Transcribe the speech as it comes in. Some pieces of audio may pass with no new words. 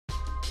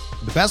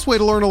The best way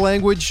to learn a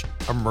language?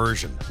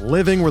 Immersion.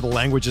 Living where the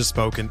language is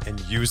spoken and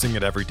using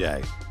it every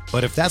day.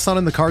 But if that's not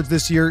in the cards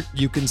this year,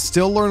 you can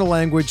still learn a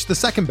language the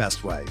second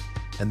best way,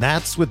 and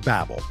that's with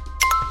Babbel.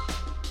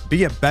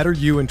 Be a better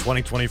you in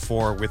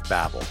 2024 with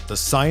Babbel, the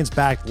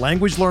science-backed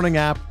language learning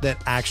app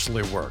that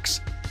actually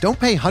works. Don't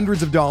pay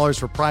hundreds of dollars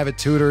for private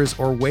tutors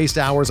or waste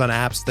hours on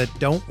apps that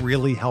don't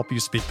really help you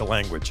speak the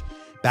language.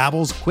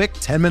 Babbel's quick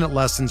 10-minute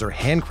lessons are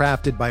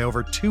handcrafted by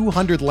over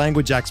 200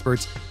 language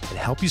experts and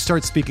help you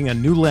start speaking a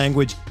new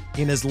language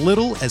in as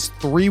little as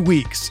 3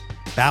 weeks.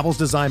 Babbel's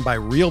designed by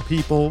real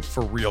people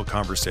for real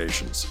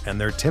conversations,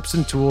 and their tips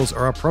and tools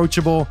are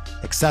approachable,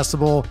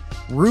 accessible,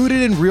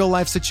 rooted in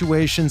real-life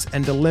situations,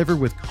 and delivered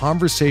with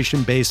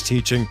conversation-based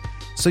teaching,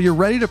 so you're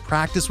ready to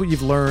practice what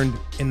you've learned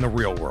in the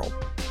real world.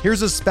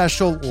 Here's a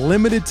special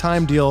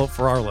limited-time deal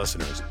for our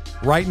listeners.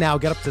 Right now,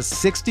 get up to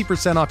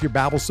 60% off your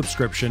Babbel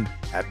subscription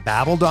at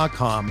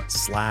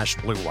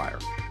babbel.com/Blue Wire.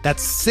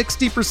 That's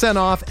 60%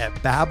 off at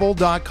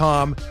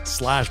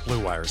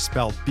babbel.com/Blue Wire,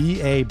 spelled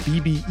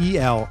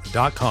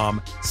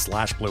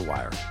BABBEL.com/Blue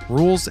Wire.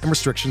 Rules and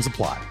restrictions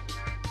apply.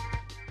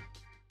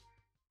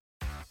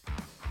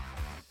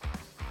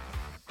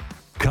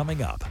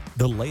 Coming up,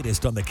 the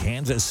latest on the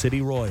Kansas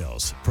City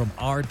Royals from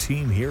our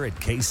team here at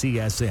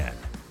KCSN.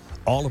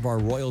 All of our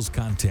Royals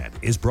content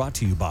is brought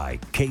to you by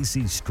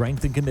KC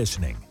Strength and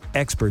Conditioning,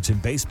 experts in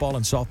baseball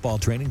and softball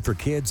training for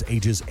kids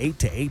ages 8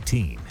 to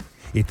 18.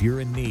 If you're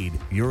in need,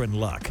 you're in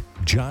luck.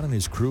 John and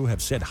his crew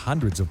have sent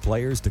hundreds of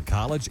players to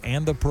college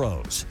and the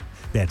pros.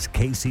 That's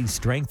KC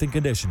Strength and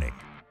Conditioning.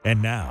 And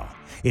now,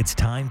 it's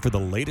time for the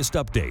latest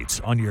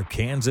updates on your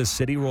Kansas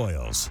City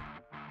Royals.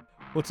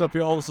 What's up,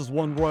 y'all? This is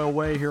One Royal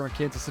Way here on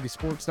Kansas City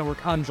Sports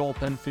Network. I'm Joel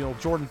Penfield.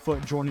 Jordan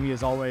Foote joining me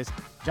as always.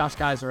 Josh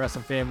Geyser has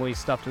some family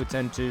stuff to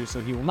attend to,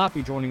 so he will not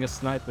be joining us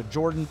tonight. But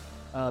Jordan,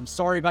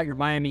 sorry about your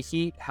Miami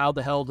Heat. How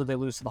the hell did they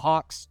lose to the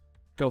Hawks?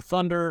 Go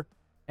Thunder.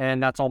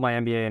 And that's all my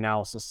NBA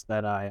analysis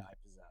that I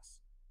possess.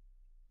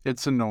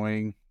 It's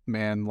annoying,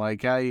 man.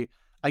 Like, I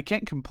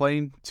can't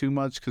complain too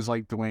much because,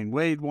 like, Dwayne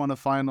Wade won a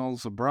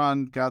finals.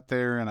 LeBron got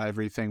there and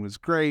everything was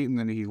great. And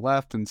then he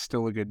left and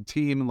still a good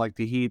team. And, like,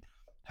 the Heat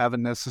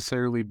haven't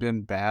necessarily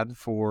been bad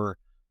for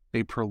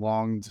a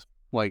prolonged,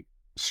 like,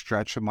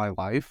 stretch of my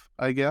life,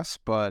 I guess.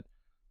 But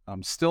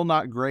still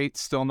not great,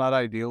 still not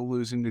ideal,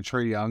 losing to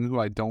Trae Young, who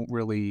I don't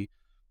really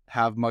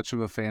have much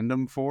of a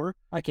fandom for.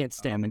 I can't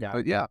stand the guy.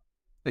 But, yeah,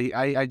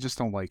 I just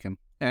don't like him.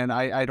 And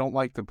I don't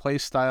like the play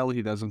style.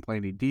 He doesn't play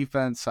any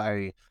defense.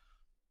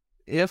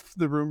 If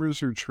the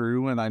rumors are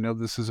true, and I know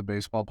this is a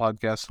baseball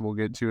podcast we'll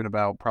get to in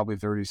about probably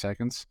 30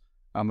 seconds,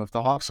 if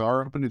the Hawks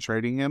are open to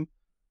trading him,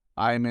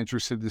 I'm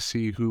interested to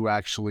see who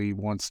actually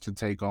wants to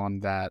take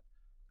on that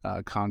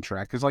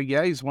contract. Because, like,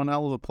 yeah, he's one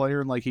hell of a player,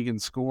 and, like, he can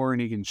score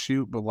and he can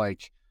shoot, but,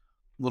 like,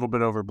 a little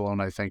bit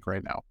overblown, I think,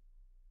 right now.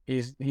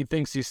 He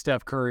thinks he's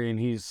Steph Curry, and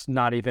he's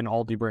not even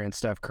Aldi brand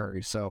Steph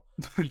Curry. So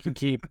he can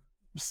keep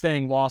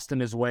staying lost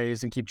in his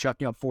ways and keep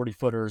chucking up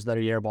 40-footers that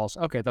he airballs.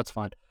 Okay, that's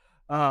fine.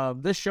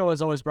 This show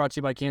is always brought to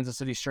you by Kansas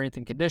City Strength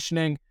and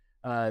Conditioning.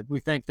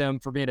 We thank them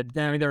for being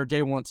they're a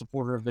day one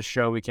supporter of the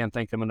show. We can't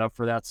thank them enough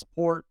for that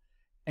support.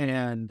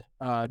 And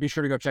be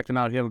sure to go check them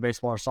out if you have a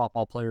baseball or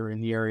softball player in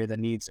the area that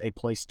needs a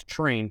place to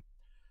train.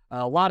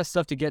 A lot of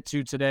stuff to get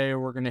to today.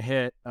 We're going to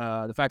hit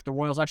the fact the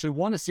Royals actually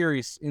won a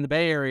series in the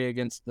Bay Area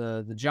against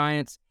the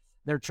Giants.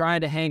 They're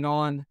trying to hang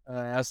on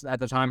as at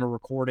the time of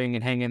recording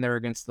and hang in there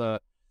against the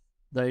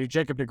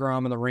Jacob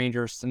deGrom and the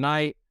Rangers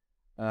tonight.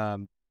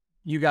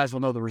 You guys will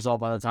know the result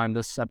by the time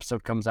this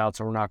episode comes out,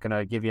 so we're not going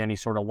to give you any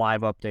sort of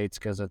live updates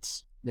because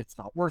it's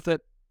not worth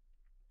it.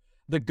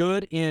 The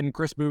good in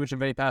Kris Bubic and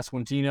Vinny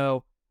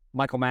Pasquantino,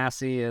 Michael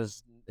Massey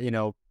has,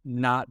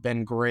 not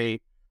been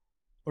great.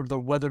 Or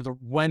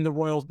when the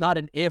Royals, not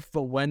an if,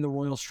 but when the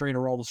Royals trade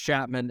Aroldis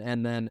Chapman,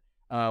 and then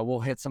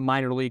we'll hit some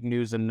minor league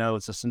news and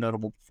notes of some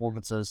notable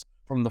performances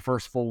from the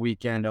first full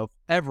weekend of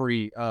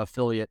every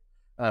affiliate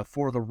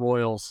for the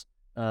Royals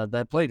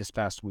that played this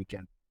past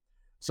weekend.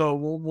 So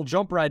we'll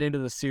jump right into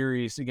the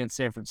series against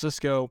San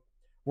Francisco.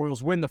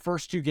 Royals win the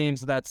first two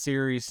games of that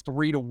series,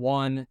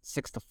 3-1,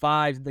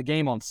 6-5. The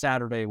game on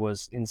Saturday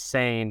was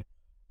insane.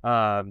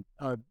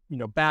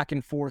 Back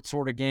and forth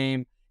sort of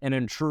game. And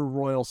in true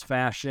Royals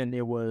fashion,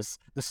 it was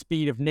the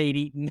speed of Nate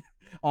Eaton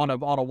on a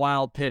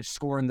wild pitch,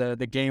 scoring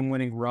the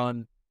game-winning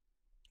run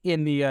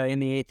in the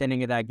eighth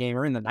inning of that game,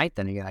 or in the ninth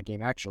inning of that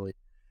game, actually.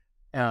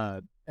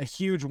 A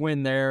huge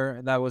win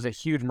there. That was a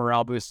huge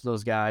morale boost to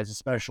those guys,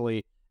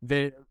 especially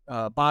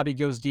Bobby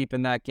goes deep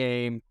in that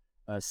game.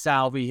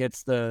 Salvi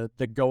hits the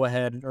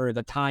go-ahead or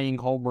the tying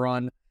home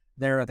run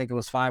there. I think it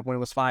was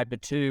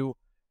 5-2.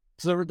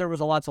 So there was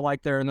a lot to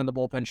like there, and then the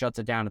bullpen shuts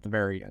it down at the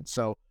very end.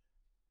 So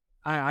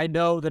I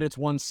know that it's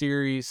one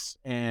series,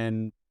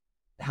 and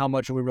how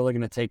much are we really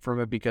going to take from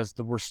it because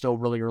we're still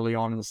really early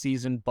on in the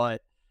season,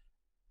 but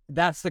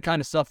that's the kind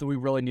of stuff that we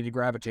really need to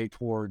gravitate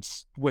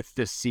towards with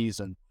this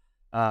season.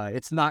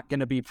 It's not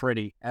going to be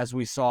pretty, as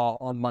we saw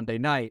on Monday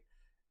night.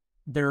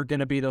 There are going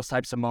to be those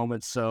types of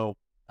moments, so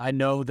I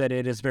know that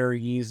it is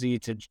very easy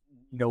to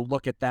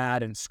look at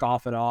that and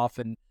scoff it off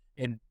and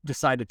and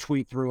decide to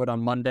tweet through it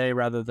on Monday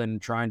rather than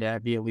trying to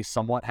be at least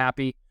somewhat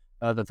happy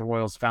that the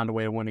Royals found a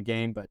way to win a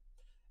game. But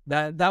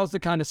that was the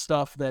kind of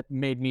stuff that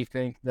made me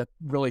think that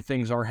really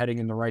things are heading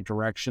in the right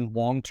direction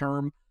long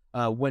term,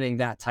 winning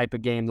that type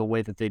of game the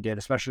way that they did,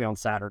 especially on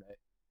Saturday.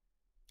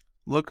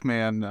 Look,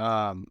 man,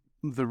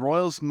 the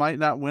Royals might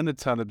not win a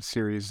ton of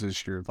series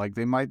this year. Like,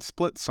 they might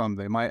split some.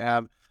 They might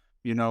have,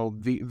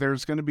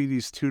 there's going to be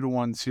these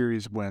 2-1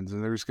 series wins,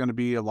 and there's going to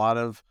be a lot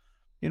of,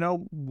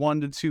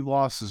 1-2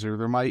 losses, or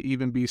there might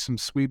even be some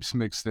sweeps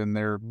mixed in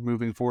there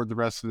moving forward the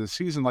rest of the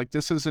season. Like,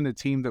 this isn't a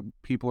team that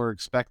people are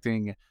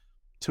expecting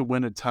to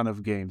win a ton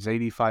of games,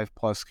 85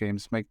 plus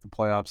games, make the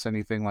playoffs,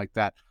 anything like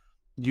that.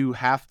 You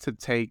have to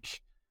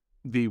take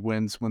the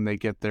wins when they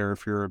get there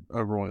if you're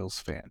a Royals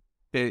fan.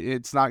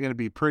 It's not going to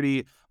be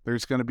pretty.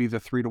 There's going to be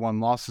the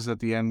 3-1 losses at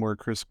the end where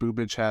Kris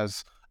Bubic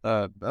has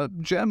a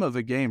gem of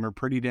a game, or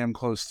pretty damn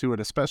close to it,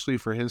 especially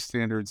for his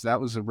standards. That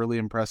was a really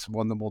impressive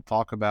one that we'll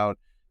talk about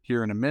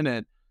here in a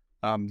minute.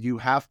 You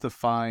have to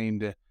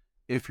find,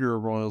 if you're a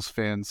Royals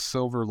fan,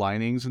 silver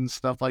linings and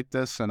stuff like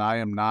this. And I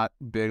am not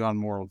big on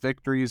moral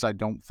victories. I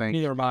don't think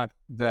Neither am I.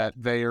 that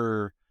they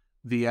are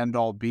the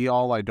end-all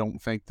be-all. I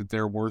don't think that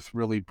they're worth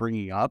really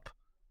bringing up.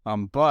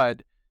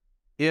 But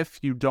if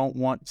you don't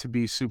want to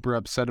be super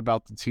upset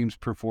about the team's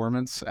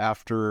performance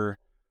after,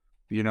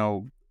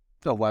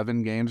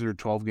 11 games or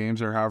 12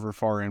 games or however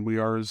far in we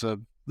are as the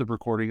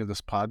recording of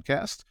this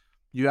podcast,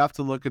 you have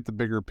to look at the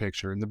bigger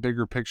picture. And the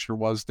bigger picture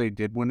was they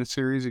did win a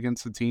series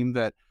against a team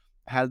that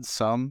had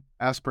some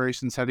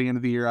aspirations heading into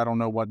the year. I don't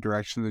know what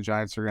direction the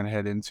Giants are going to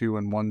head into,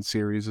 and one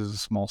series is a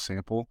small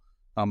sample.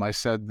 I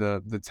said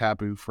the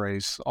taboo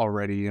phrase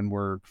already, and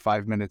we're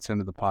 5 minutes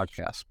into the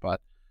podcast.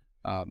 But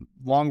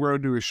long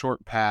road to a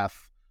short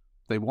path.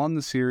 They won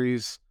the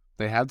series.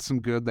 They had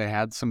some good. They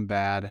had some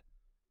bad.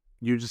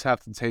 You just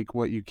have to take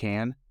what you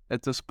can.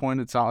 At this point,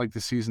 it's not like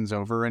the season's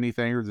over or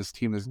anything, or this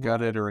team is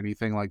gutted or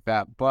anything like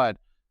that. But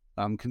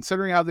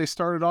considering how they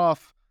started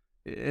off,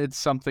 it's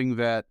something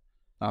that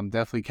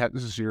definitely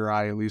catches your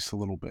eye at least a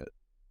little bit.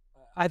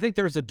 I think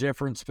there's a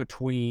difference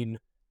between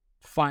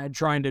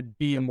trying to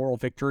be a moral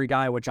victory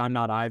guy, which I'm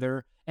not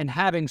either, and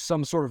having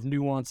some sort of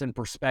nuance and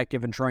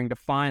perspective and trying to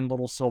find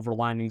little silver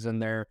linings in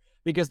there,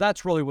 because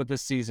that's really what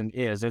this season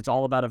is. It's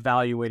all about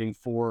evaluating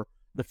for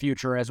the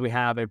future as we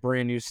have a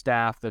brand new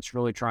staff that's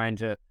really trying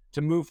to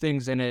move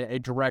things in a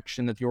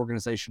direction that the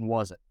organization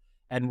wasn't.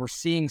 And we're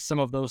seeing some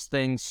of those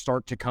things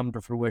start to come to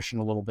fruition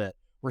a little bit.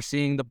 We're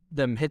seeing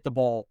them hit the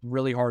ball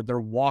really hard.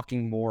 They're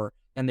walking more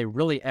than they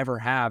really ever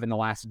have in the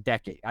last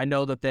decade. I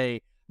know that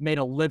they made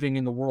a living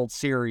in the World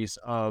Series,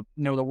 the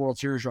World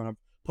Series run of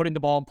putting the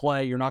ball in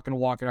play. You're not going to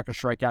walk, you're not going to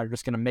strike out. You're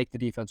just going to make the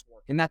defense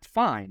work. And that's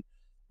fine.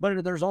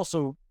 But there's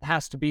also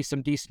has to be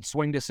some decent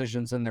swing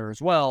decisions in there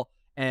as well.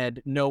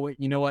 And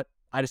you know what?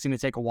 I just need to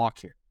take a walk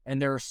here.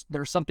 And there's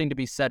something to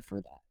be said for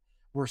that.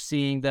 We're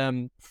seeing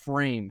them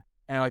frame,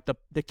 and like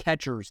the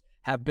catchers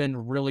have been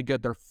really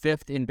good. They're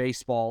fifth in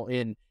baseball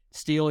in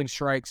stealing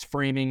strikes,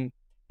 framing,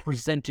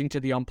 presenting to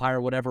the umpire,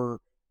 whatever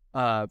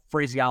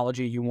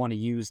phraseology you want to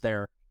use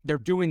there. They're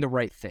doing the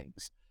right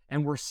things.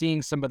 And we're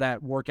seeing some of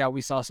that work out.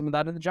 We saw some of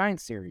that in the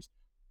Giants series.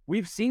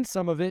 We've seen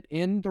some of it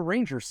in the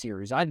Rangers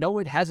series. I know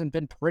it hasn't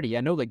been pretty.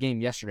 I know the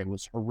game yesterday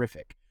was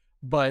horrific.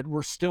 But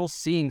we're still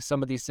seeing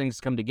some of these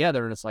things come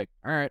together, and it's like,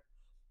 all right,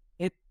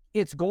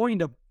 it's going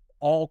to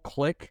all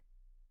click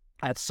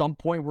at some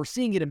point. We're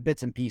seeing it in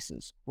bits and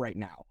pieces right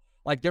now.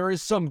 Like, there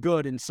is some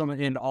good and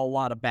a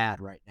lot of bad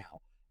right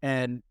now.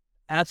 And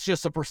that's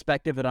just a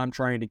perspective that I'm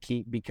trying to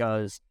keep,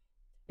 because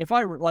if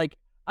I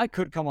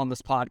could come on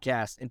this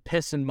podcast and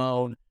piss and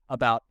moan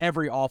about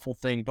every awful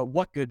thing, but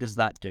what good does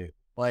that do?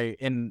 Like,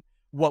 and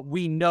what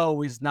we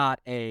know is not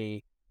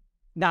a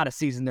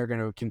season they're going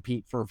to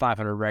compete for a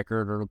 500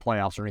 record or the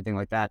playoffs or anything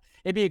like that.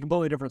 It'd be a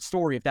completely different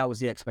story if that was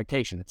the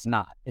expectation. It's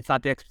not. It's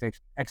not the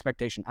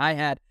expectation I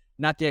had,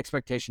 not the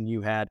expectation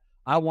you had.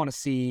 I want to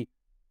see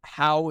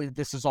how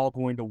this is all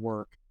going to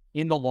work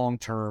in the long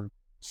term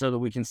so that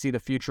we can see the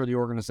future of the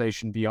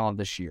organization beyond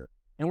this year.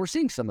 And we're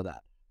seeing some of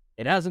that.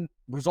 It hasn't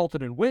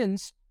resulted in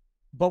wins,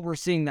 but we're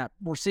seeing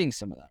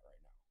some of that right now.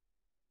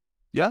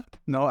 Yeah,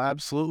 no,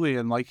 absolutely.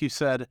 And like you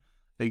said,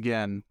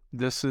 again,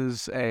 this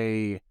is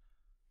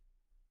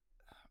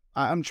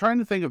I'm trying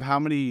to think of how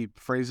many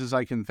phrases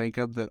I can think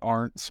of that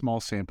aren't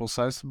small sample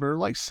size, but are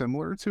like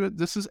similar to it.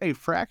 This is a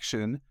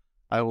fraction,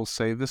 I will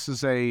say. This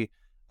is a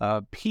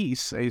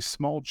piece, a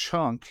small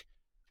chunk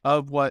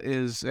of what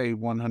is a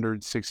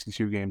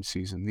 162 game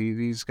season.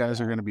 These guys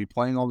are going to be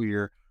playing all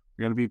year.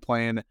 They're going to be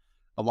playing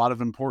a lot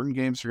of important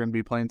games. They're going to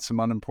be playing some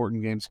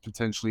unimportant games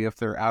potentially if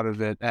they're out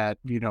of it at,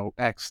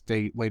 X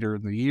date later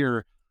in the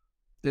year.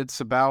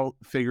 It's about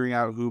figuring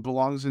out who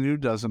belongs and who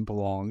doesn't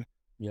belong.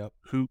 Yep.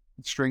 Who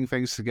string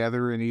things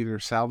together and either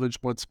salvage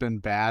what's been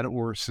bad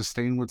or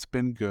sustain what's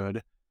been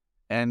good,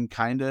 and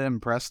kind of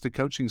impress the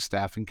coaching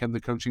staff. And can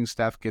the coaching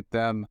staff get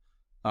them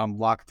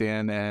locked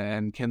in,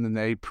 and can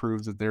they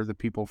prove that they're the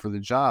people for the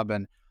job?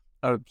 And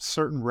a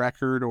certain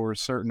record or a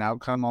certain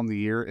outcome on the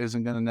year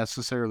isn't going to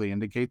necessarily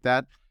indicate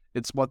that.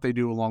 It's what they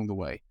do along the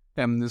way.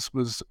 And this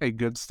was a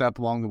good step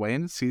along the way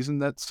in a season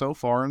that so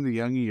far in the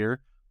young year,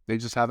 they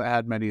just haven't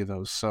had many of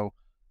those. So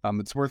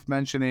it's worth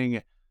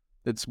mentioning.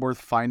 It's worth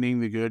finding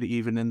the good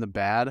even in the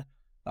bad.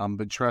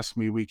 But trust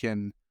me, we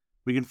can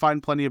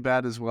find plenty of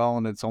bad as well,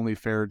 and it's only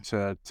fair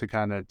to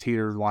kind of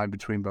teeter the line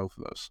between both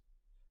of those.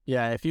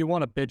 Yeah, if you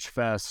want a bitch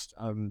fest,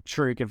 I'm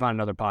sure you can find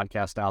another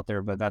podcast out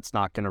there, but that's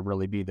not going to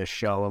really be the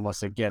show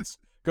unless it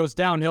goes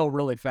downhill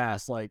really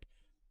fast. Like,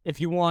 if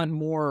you want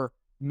more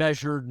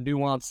measured,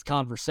 nuanced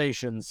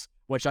conversations,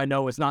 which I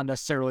know is not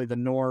necessarily the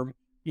norm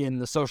in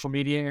the social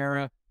media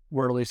era,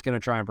 we're at least going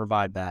to try and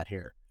provide that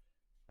here.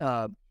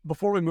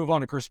 Before we move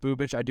on to Kris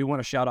Bubic, I do want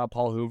to shout out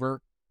Paul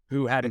Hoover,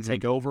 who had to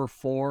take over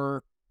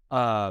for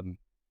Matt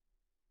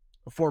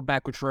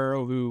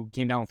Quatrero, who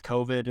came down with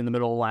COVID in the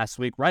middle of last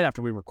week, right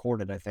after we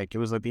recorded, I think. It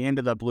was at the end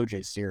of the Blue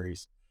Jays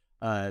series,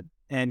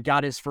 and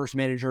got his first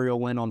managerial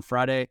win on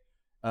Friday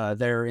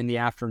there in the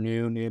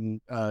afternoon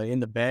in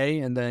the Bay,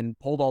 and then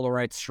pulled all the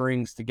right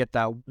strings to get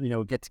that,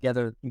 get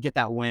together and get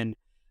that win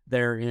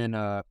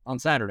there on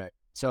Saturday.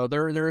 So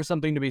there is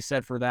something to be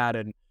said for that,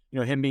 and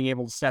him being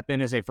able to step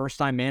in as a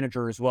first-time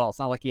manager as well. It's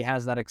not like he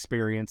has that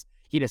experience.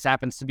 He just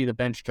happens to be the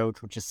bench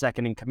coach, which is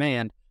second in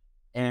command,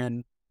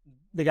 and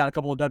they got a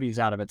couple of W's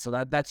out of it.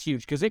 So that's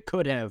huge, because it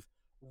could have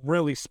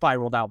really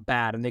spiraled out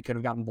bad, and they could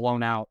have gotten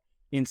blown out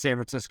in San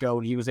Francisco,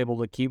 and he was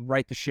able to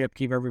right the ship,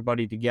 keep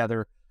everybody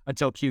together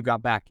until Q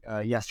got back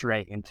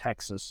yesterday in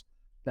Texas.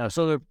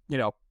 So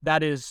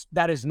that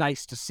is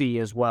nice to see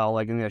as well.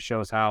 Like, and that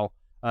shows how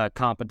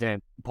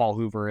competent Paul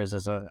Hoover is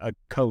as a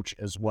coach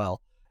as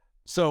well.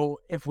 So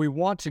if we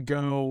want to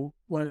go,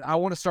 I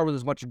want to start with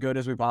as much good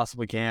as we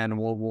possibly can, and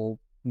we'll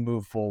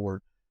move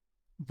forward.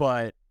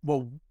 But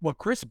what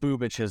Kris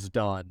Bubic has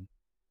done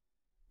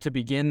to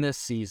begin this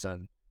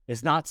season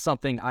is not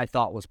something I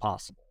thought was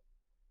possible.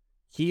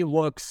 He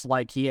looks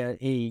like he had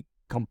a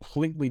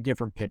completely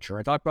different pitcher.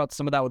 I talked about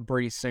some of that with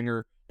Brady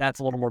Singer. That's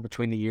a little more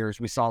between the years.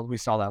 We saw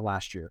that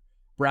last year.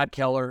 Brad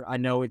Keller, I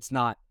know it's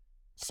not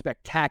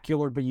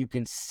spectacular, but you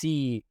can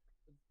see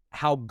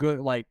how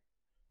good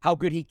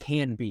he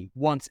can be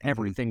once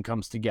everything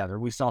comes together.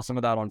 We saw some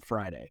of that on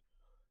Friday.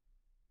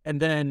 And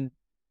then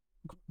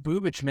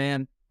Bubic,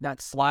 man, that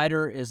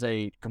slider is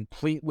a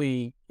complete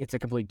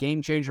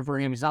game changer for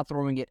him. He's not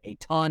throwing it a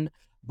ton,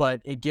 but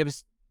it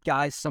gives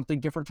guys something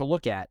different to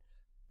look at.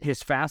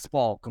 His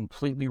fastball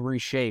completely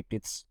reshaped.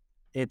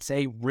 It's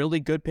a really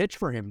good pitch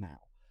for him now.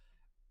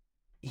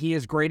 He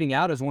is grading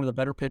out as one of the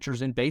better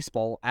pitchers in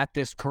baseball at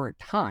this current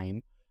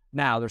time.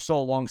 Now, there's still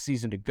a long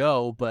season to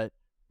go, but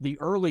the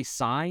early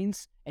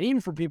signs, and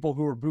even for people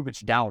who are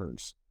Bubic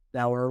doubters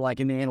that were like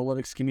in the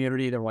analytics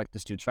community, they were like,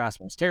 this dude's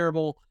fastball is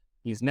terrible.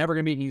 He's never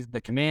going to be,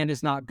 the command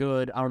is not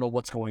good. I don't know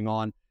what's going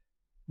on.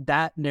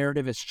 That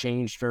narrative has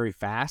changed very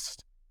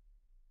fast.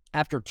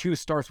 After 2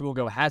 starts, we will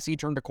go, has he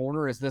turned a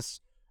corner? Is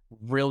this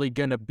really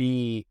going to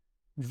be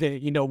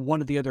one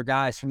of the other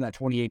guys from that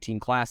 2018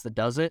 class that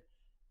does it?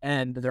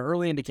 And the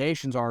early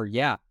indications are,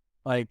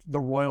 like the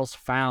Royals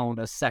found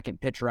a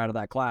second pitcher out of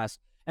that class.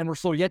 And we're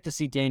still yet to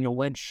see Daniel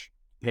Lynch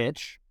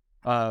pitch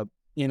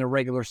in a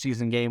regular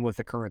season game with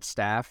the current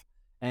staff.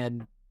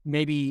 And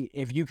maybe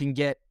if you can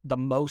get the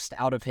most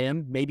out of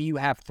him, maybe you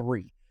have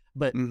 3.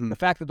 But the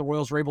fact that the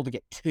Royals were able to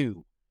get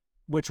 2,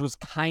 which was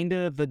kind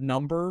of the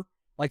number,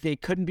 like they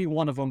couldn't be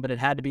one of them, but it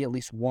had to be at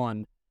least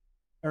 1,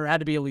 or it had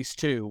to be at least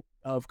 2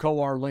 of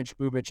Kowar, Lynch,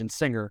 Bubic, and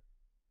Singer.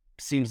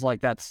 Seems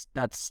like that's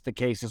the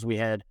case as we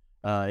head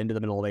into the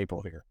middle of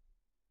April here.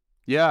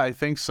 Yeah, I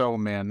think so,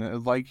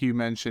 man. Like you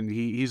mentioned,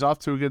 he's off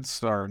to a good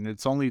start, and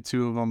it's only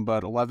 2 of them,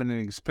 but 11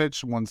 innings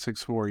pitched,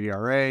 1.64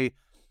 ERA,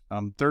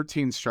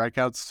 13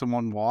 strikeouts to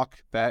 1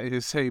 walk. That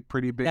is a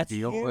pretty big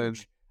deal.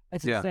 Huge.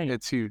 And that's insane.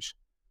 It's huge.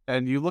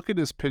 And you look at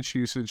his pitch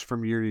usage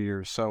from year to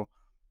year. So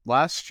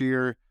last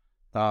year,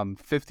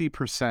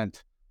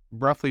 50%,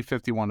 roughly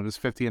 51, it was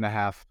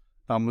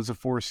 50.5, was a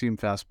 4-seam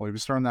fastball. He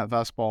was throwing that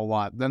fastball a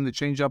lot. Then the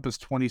changeup is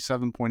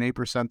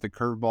 27.8%, the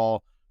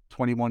curveball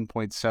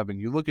 21.7.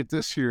 You look at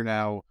this year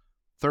now,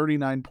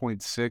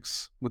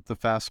 39.6 with the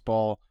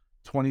fastball,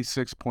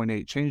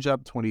 26.8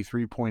 changeup,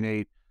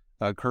 23.8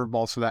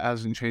 curveball. So that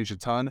hasn't changed a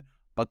ton.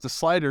 But the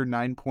slider,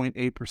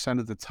 9.8%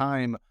 of the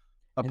time,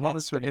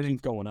 opponents are hitting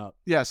going up.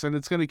 Yes, and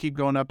it's going to keep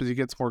going up as he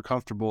gets more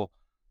comfortable.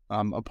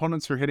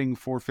 Opponents are hitting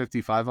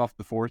 455 off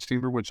the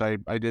 4-seamer, which I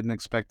didn't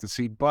expect to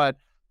see, but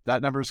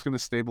that number is going to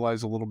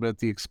stabilize a little bit.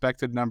 The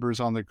expected numbers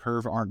on the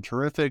curve aren't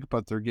terrific,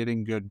 but they're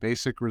getting good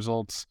basic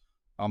results.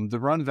 The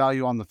run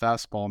value on the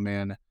fastball,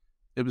 man,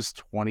 it was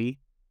 20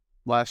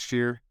 last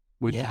year,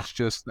 which is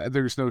just,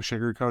 there's no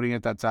sugarcoating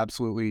it. That's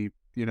absolutely,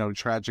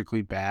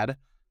 tragically bad.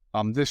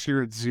 This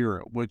year it's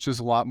 0, which is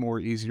a lot more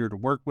easier to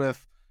work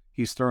with.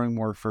 He's throwing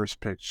more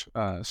first pitch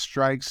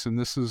strikes. And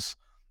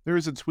there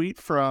is a tweet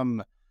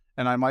from,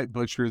 and I might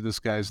butcher this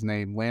guy's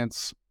name,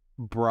 Lance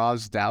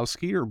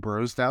Brozdowski.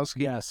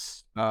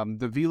 Yes.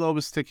 The velo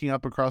was ticking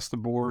up across the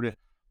board.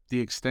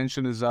 The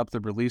extension is up. The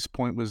release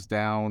point was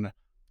down.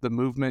 the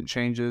movement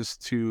changes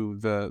to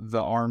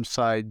the arm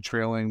side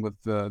trailing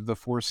with the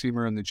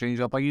four-seamer and the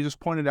changeup. Like, you just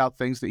pointed out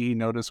things that he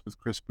noticed with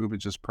Kris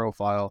Bubic's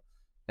profile,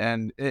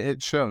 and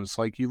it shows.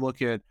 Like, you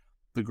look at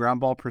the ground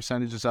ball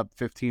percentage is up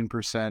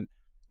 15%,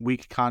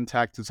 weak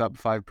contact is up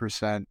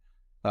 5%,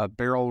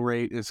 barrel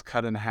rate is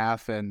cut in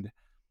half, and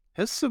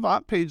his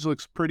Savant page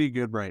looks pretty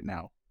good right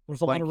now.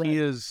 There's a lot of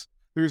red.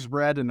 There's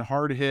red and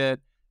hard hit,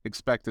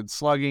 expected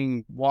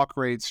slugging, walk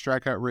rate,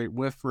 strikeout rate,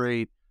 whiff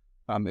rate,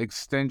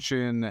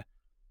 extension,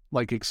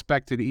 like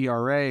expected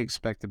ERA,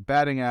 expected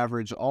batting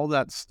average, all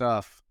that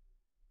stuff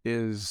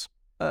is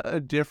a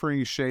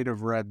differing shade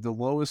of red. The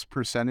lowest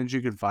percentage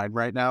you could find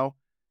right now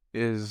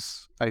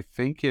is, I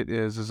think it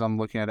is, as I'm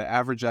looking at it,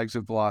 average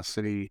exit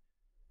velocity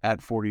at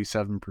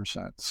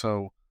 47%.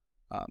 So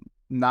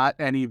not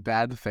any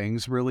bad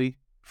things really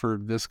for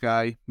this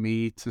guy,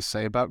 me, to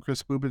say about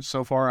Kris Bubic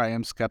so far. I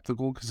am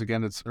skeptical because,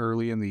 again, it's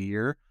early in the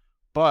year.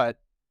 But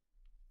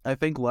I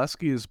think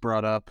Lesky has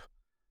brought up,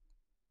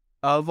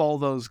 of all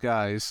those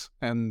guys,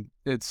 and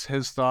it's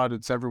his thought,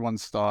 it's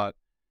everyone's thought,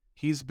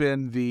 he's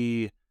been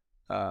the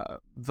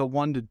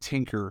one to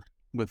tinker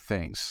with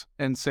things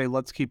and say,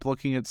 let's keep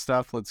looking at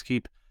stuff, let's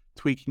keep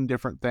tweaking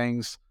different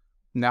things.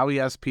 Now he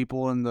has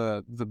people in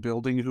the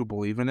building who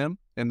believe in him,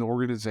 and the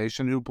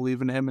organization who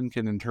believe in him and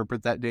can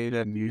interpret that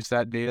data and use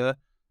that data.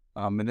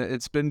 And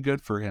it's been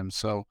good for him.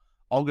 So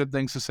all good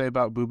things to say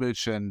about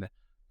Bubic, and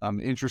I'm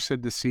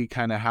interested to see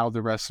kind of how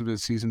the rest of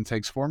his season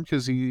takes form,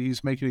 because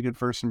he's making a good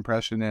first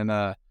impression in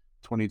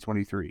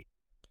 2023.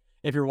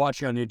 If you're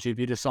watching on YouTube,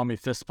 you just saw me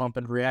fist pump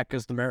and react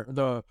because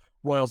the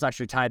Royals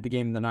actually tied the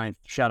game in the ninth.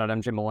 Shout out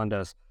MJ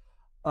Melendez.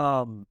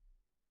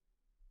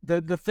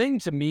 The thing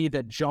to me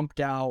that jumped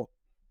out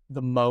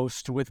the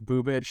most with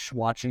Bubic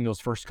watching those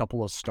first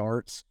couple of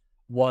starts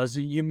was,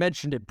 you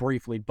mentioned it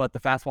briefly, but the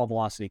fastball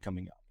velocity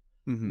coming up.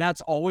 Mm-hmm. That's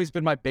always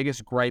been my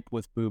biggest gripe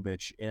with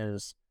Bubic,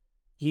 is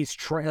he's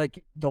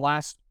like the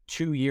last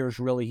 2 years,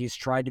 really, he's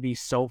tried to be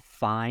so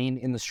fine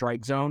in the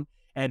strike zone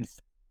and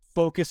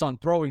focus on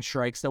throwing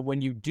strikes that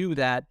when you do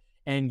that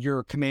and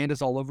your command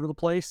is all over the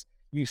place,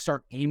 you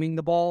start aiming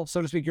the ball,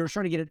 so to speak. You're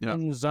trying to get it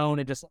in the zone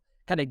and just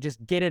kind of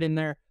just get it in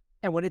there.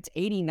 And when it's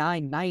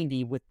 89,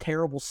 90 with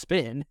terrible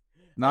spin,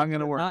 not going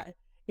to work.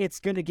 It's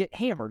going to get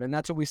hammered, and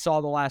that's what we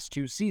saw the last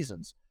 2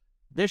 seasons.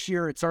 This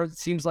year, it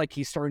seems like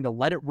he's starting to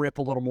let it rip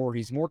a little more.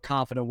 He's more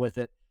confident with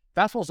it.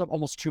 Fastball's up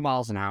almost 2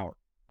 miles an hour.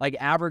 Like,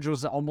 average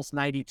was almost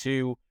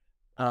 92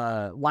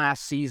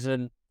 last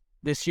season.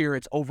 This year,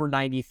 it's over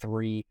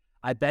 93.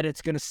 I bet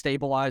it's going to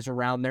stabilize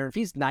around there. If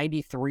he's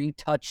 93,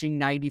 touching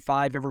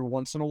 95 every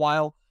once in a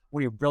while,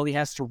 where he really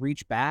has to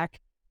reach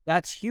back,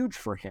 that's huge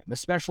for him,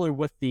 especially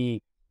with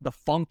the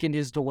funk in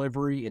his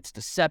delivery. It's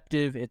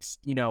deceptive. It's,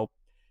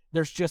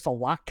 there's just a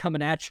lot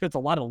coming at you. It's a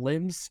lot of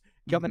limbs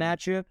coming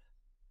at you.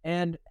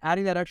 And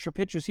adding that extra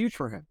pitch is huge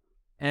for him.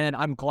 And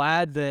I'm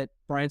glad that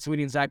Brian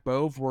Sweeney and Zach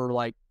Bove were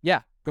like,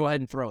 yeah, go ahead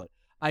and throw it.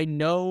 I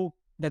know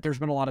that there's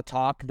been a lot of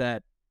talk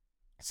that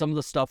some of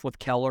the stuff with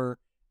Keller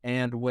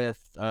and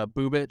with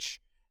Bubic,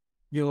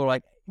 you're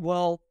like,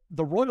 well,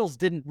 the Royals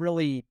didn't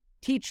really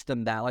teach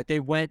them that. Like, they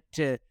went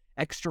to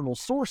external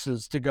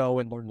sources to go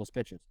and learn those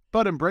pitches.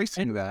 But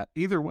embracing that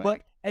either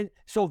way. And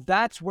so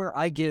that's where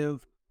I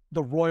give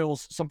the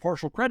Royals some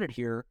partial credit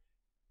here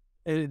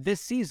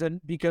this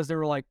season, because they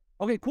were like,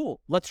 okay,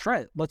 cool, let's try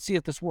it. Let's see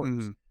if this works.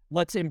 Mm-hmm.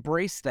 Let's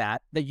embrace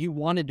that you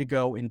wanted to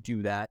go and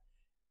do that.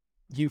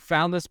 You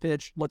found this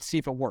pitch. Let's see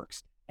if it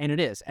works. And it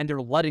is. And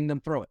they're letting them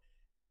throw it.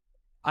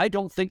 I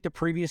don't think the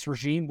previous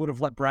regime would have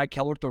let Brad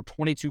Keller throw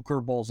 22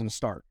 curveballs in a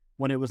start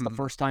when it was the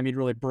first time he'd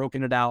really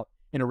broken it out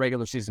in a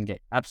regular season game.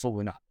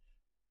 Absolutely not.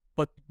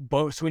 But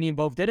Sweeney and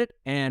Bove did it,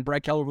 and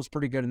Brad Keller was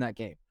pretty good in that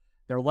game.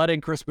 They're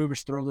letting Kris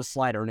Bubic throw the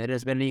slider, and it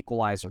has been an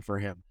equalizer for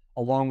him,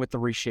 along with the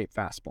reshaped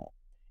fastball.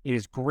 It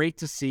is great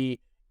to see.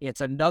 It's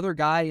another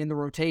guy in the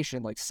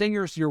rotation. Like,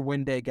 Singer's your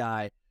win day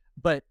guy,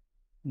 but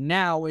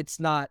now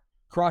it's not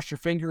cross your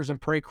fingers and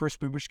pray Kris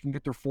Bubic can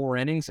get through 4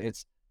 innings.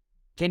 It's,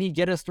 can he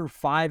get us through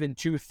 5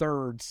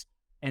 2/3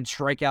 and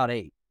strike out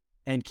 8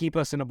 and keep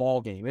us in a ball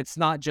game? It's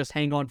not just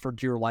hang on for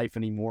dear life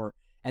anymore,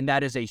 and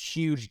that is a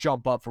huge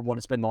jump up from what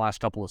it's been the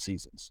last couple of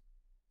seasons.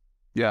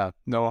 Yeah,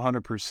 no,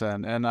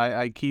 100%. And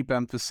I keep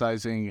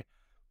emphasizing,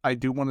 I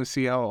do want to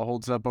see how it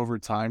holds up over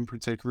time,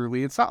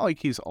 particularly. It's not like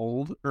he's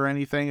old or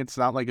anything. It's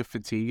not like a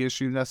fatigue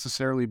issue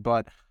necessarily,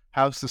 but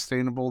how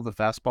sustainable the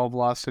fastball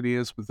velocity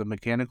is with the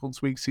mechanical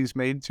tweaks he's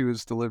made to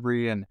his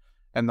delivery and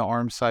the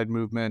arm side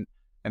movement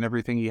and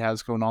everything he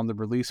has going on, the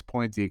release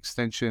point, the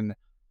extension.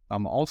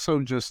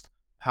 Also, just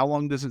how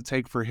long does it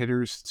take for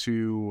hitters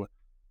to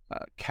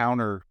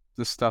counter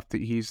the stuff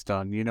that he's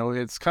done?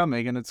 It's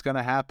coming and it's going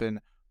to happen,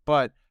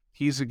 but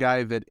he's a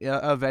guy that,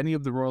 of any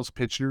of the Royals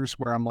pitchers,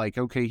 where I'm like,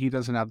 okay, he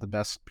doesn't have the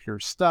best pure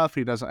stuff.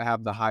 He doesn't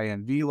have the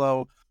high-end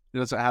velo. He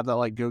doesn't have that,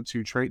 like,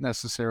 go-to trait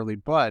necessarily.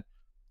 But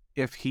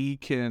if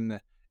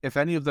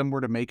any of them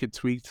were to make a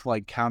tweak to,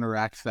 like,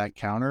 counteract that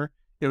counter,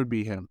 it would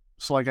be him.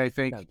 So, like, I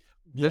think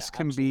this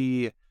can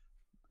be,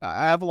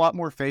 I have a lot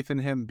more faith in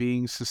him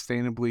being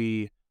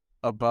sustainably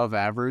above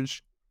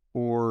average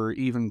or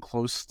even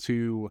closer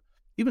to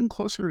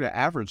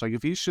average. Like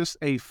if he's just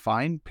a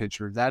fine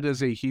pitcher, that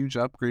is a huge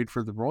upgrade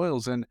for the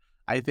Royals, and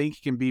I think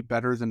he can be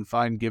better than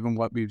fine given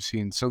what we've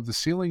seen. So the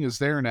ceiling is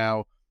there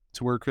now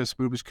to where Kris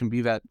Bubic can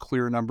be that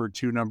clear number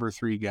 2, number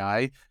 3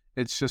 guy.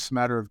 It's just a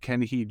matter of,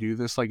 can he do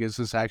this? Like, is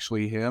this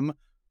actually him,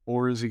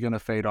 or is he going to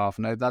fade off?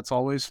 And that's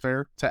always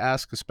fair to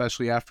ask,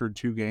 especially after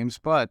 2 games.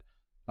 But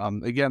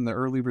again, the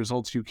early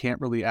results, you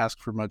can't really ask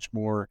for much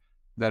more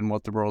than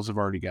what the Royals have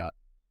already got.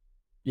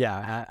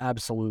 Yeah,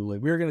 absolutely.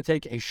 We're going to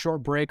take a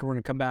short break. We're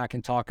going to come back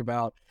and talk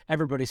about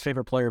everybody's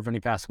favorite player, Vinny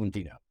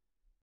Pasquantino.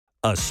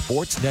 A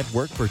sports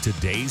network for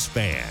today's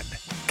fan.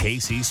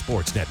 KC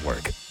Sports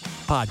Network.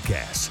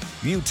 Podcasts,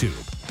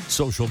 YouTube,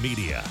 social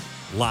media,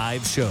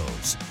 live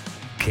shows.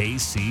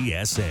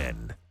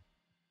 KCSN.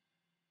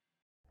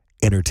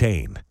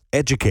 Entertain,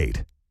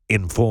 educate,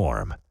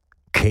 inform.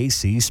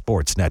 KC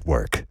Sports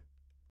Network.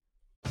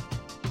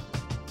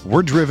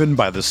 We're driven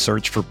by the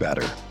search for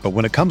better. But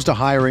when it comes to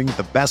hiring,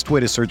 the best way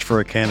to search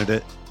for a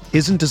candidate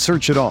isn't to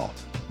search at all.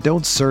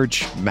 Don't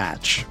search,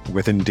 match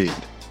with Indeed.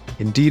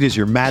 Indeed is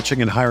your matching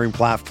and hiring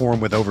platform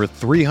with over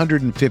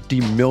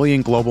 350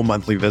 million global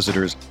monthly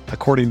visitors,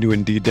 according to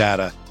Indeed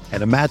data,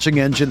 and a matching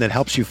engine that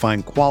helps you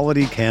find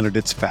quality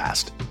candidates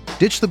fast.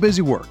 Ditch the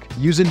busy work.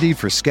 Use Indeed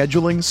for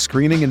scheduling,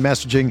 screening, and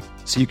messaging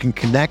so you can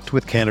connect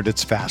with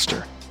candidates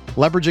faster.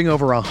 Leveraging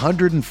over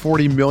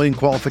 140 million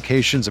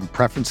qualifications and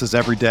preferences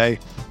every day,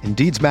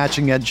 Indeed's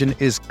matching engine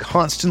is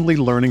constantly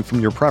learning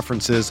from your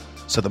preferences,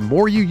 so the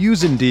more you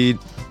use Indeed,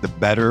 the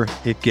better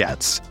it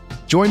gets.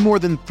 Join more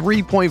than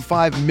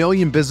 3.5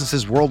 million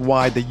businesses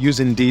worldwide that use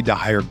Indeed to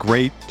hire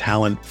great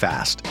talent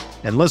fast.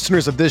 And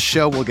listeners of this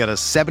show will get a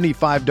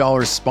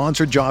 $75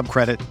 sponsored job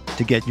credit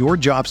to get your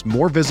jobs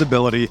more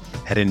visibility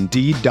at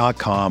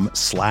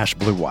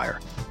Indeed.com/Blue Wire.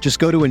 Just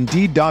go to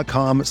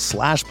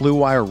Indeed.com/Blue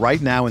Wire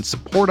right now and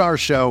support our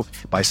show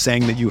by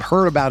saying that you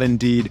heard about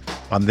Indeed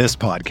on this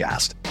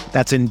podcast.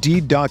 That's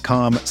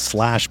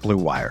Indeed.com/Blue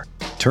Wire.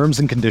 Terms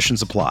and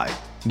conditions apply.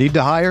 Need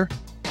to hire?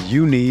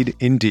 You need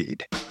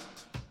Indeed.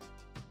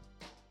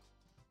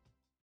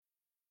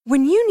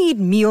 When you need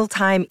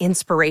mealtime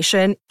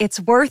inspiration,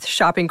 it's worth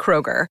shopping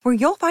Kroger, where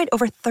you'll find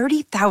over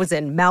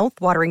 30,000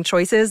 mouth-watering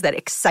choices that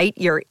excite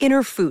your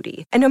inner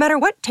foodie. And no matter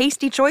what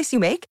tasty choice you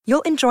make,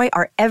 you'll enjoy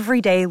our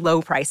everyday low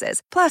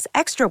prices, plus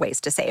extra ways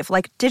to save,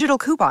 like digital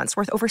coupons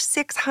worth over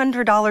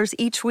 $600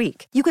 each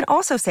week. You can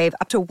also save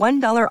up to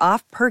 $1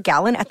 off per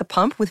gallon at the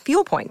pump with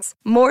fuel points.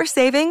 More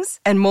savings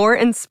and more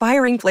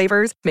inspiring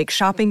flavors make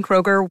shopping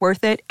Kroger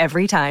worth it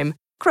every time.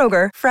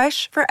 Kroger,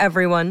 fresh for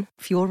everyone.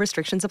 Fuel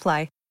restrictions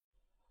apply.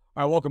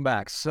 All right, welcome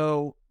back.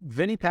 So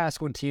Vinny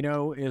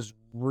Pasquantino is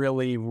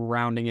really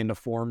rounding into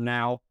form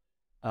now,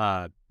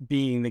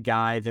 being the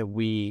guy that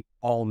we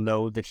all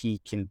know that he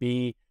can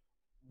be.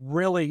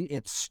 Really,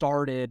 it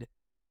started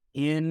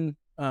in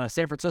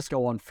San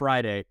Francisco on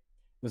Friday.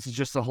 This is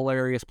just a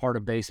hilarious part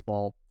of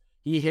baseball.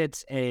 He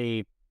hits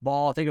a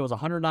ball, I think it was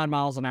 109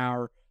 miles an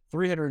hour,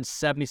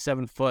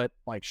 377 foot,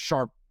 like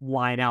sharp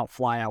line out,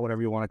 fly out,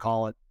 whatever you want to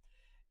call it.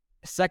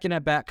 Second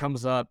at bat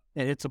comes up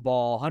and hits a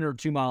ball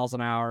 102 miles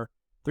an hour,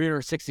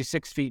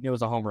 366 feet, and it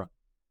was a home run.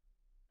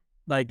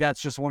 Like,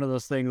 that's just one of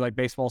those things, like,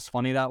 baseball's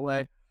funny that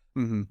way.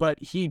 Mm-hmm. But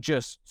he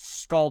just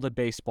scalded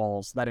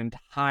baseballs that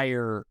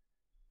entire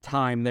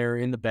time there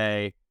in the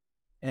Bay.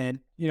 And,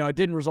 you know, it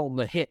didn't result in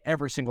a hit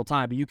every single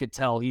time, but you could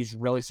tell he's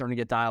really starting to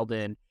get dialed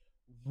in.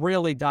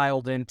 Really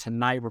dialed in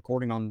tonight,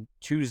 recording on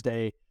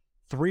Tuesday.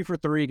 3 for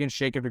 3 against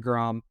Jacob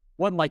deGrom.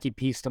 Wasn't like he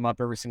pieced him up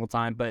every single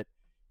time, but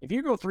if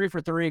you go 3 for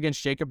 3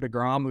 against Jacob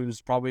deGrom,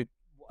 who's probably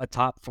a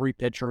top 3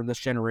 pitcher in this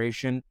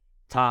generation,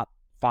 top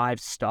 5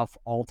 stuff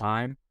all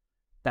time,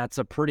 that's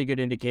a pretty good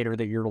indicator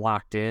that you're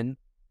locked in.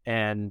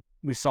 And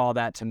we saw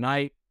that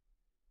tonight.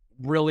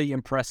 Really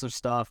impressive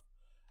stuff.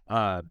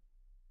 I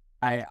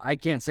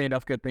can't say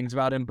enough good things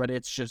about him, but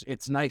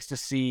it's nice to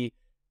see.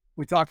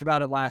 We talked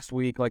about it last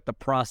week, like the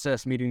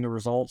process meeting the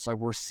results. Like,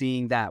 we're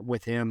seeing that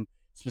with him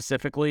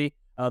specifically.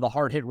 The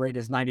hard hit rate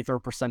is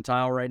 93rd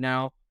percentile right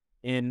now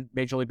in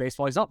Major League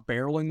Baseball. He's not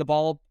barreling the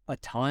ball a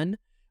ton,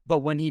 but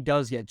when he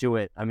does get to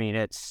it, I mean,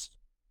 it's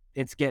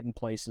getting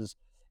places.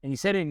 And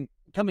he's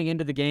coming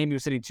into the game, he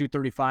was hitting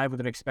 235 with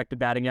an expected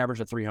batting average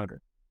of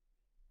 300.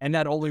 And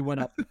that only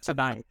went up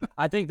tonight.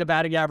 I think the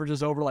batting average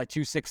is over like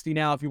 260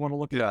 now, if you want to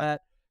look at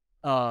that.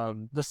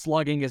 The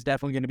slugging is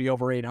definitely going to be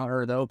over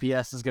 800. The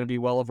OPS is going to be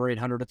well over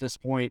 800 at this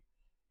point.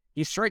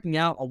 He's striking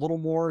out a little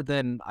more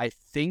than I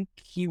think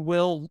he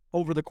will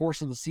over the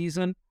course of the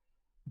season,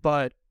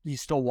 but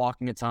he's still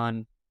walking a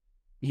ton.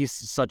 He's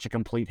such a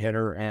complete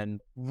hitter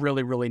and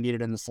really, really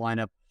needed in this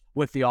lineup,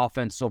 with the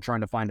offense still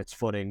trying to find its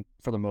footing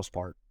for the most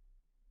part.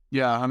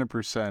 Yeah,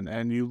 100%.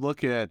 And you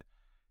look at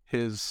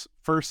his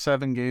first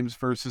 7 games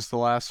versus the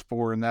last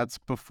 4, and that's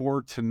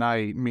before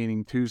tonight,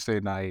 meaning Tuesday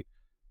night.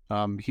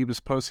 He was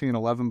posting an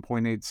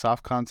 11.8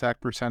 soft contact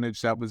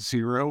percentage. That was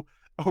 0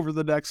 over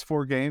the next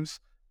 4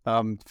 games.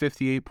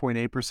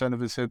 58.8% of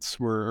his hits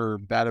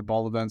batted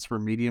ball events were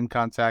medium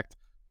contact,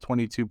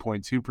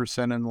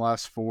 22.2% in the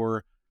last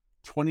 4.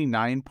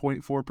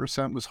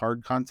 29.4% was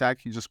hard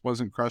contact. He just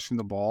wasn't crushing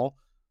the ball.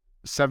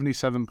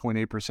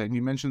 77.8%.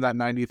 You mentioned that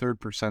 93rd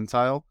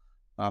percentile.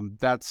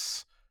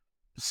 That's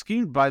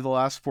skewed by the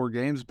last 4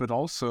 games, but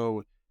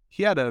also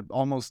he had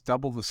almost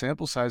double the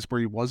sample size where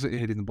he wasn't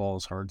hitting the ball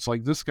as hard. So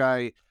like this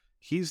guy,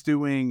 he's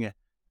doing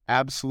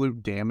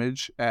absolute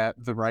damage at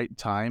the right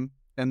time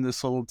in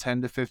this little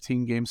 10 to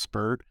 15 game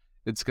spurt.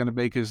 It's going to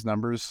make his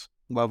numbers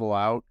level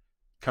out.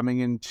 Coming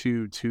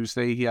into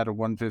Tuesday, he had a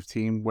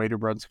 115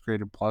 weighted runs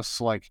created plus.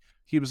 So like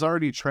he was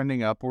already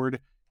trending upward.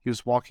 He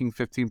was walking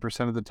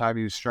 15% of the time.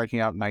 He was striking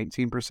out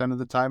 19% of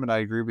the time. And I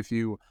agree with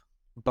you.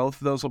 Both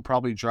of those will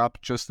probably drop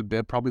just a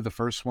bit. Probably the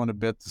first one a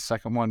bit. The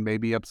second one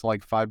maybe up to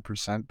like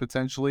 5%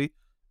 potentially.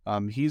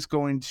 He's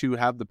going to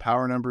have the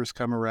power numbers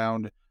come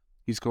around.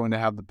 He's going to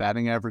have the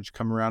batting average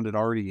come around. It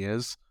already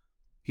is.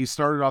 He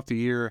started off the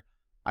year.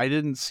 I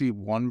didn't see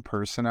one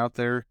person out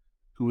there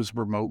who was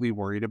remotely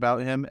worried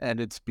about him. And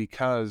it's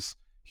because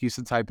he's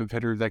the type of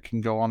hitter that can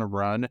go on a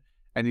run.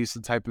 And he's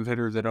the type of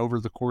hitter that over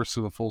the course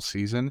of the full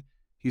season,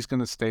 he's going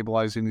to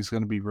stabilize and he's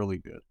going to be really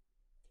good.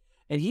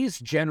 And he's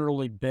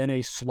generally been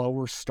a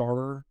slower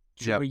starter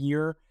to a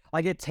year.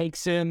 Like it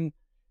takes him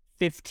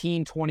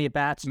 15, 20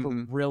 at-bats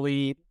to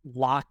really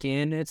lock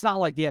in. It's not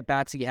like the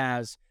at-bats he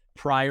has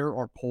prior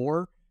or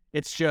poor.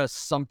 It's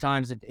just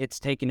sometimes it's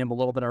taken him a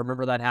little bit. I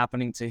remember that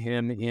happening to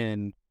him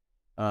in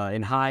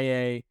high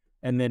A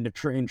and then in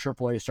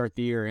AAA to start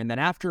the year. And then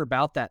after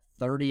about that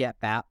 30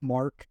 at-bat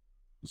mark,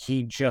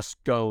 he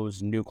just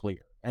goes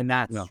nuclear. And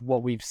that's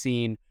what we've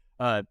seen.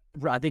 I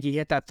think he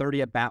hit that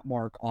 30 at-bat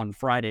mark on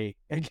Friday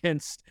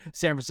against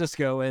San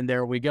Francisco, and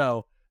there we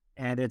go.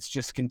 And it's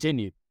just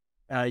continued.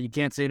 You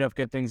can't say enough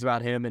good things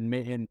about him.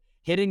 And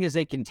hitting is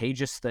a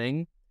contagious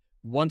thing.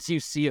 Once you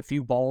see a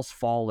few balls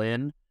fall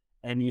in,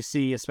 and you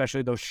see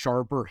especially those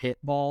sharper hit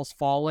balls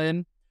fall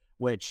in,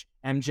 which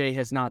MJ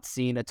has not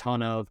seen a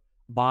ton of,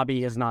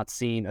 Bobby has not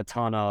seen a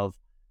ton of.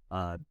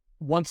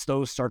 Once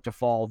those start to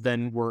fall,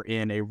 then we're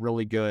in a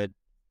really good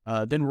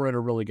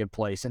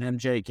place. And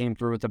MJ came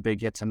through with a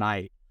big hit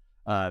tonight.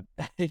 And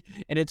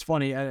it's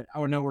funny. I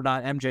know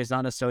MJ's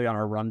not necessarily on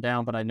our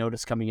rundown, but I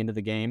noticed coming into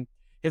the game,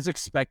 his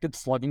expected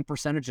slugging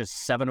percentage is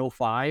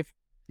 .705.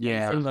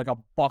 Yeah. It's like a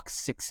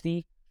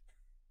 $160.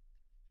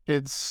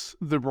 It's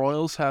the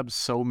Royals have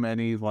so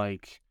many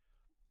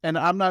and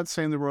I'm not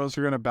saying the Royals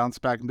are going to bounce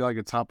back and be like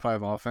a top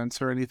 5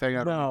 offense or anything.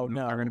 No.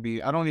 They're going to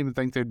be. I don't even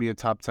think they'd be a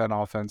top 10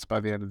 offense by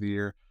the end of the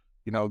year.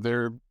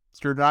 They're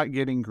not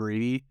getting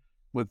greedy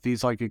with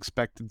these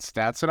expected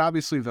stats, and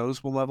obviously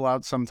those will level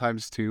out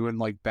sometimes too. And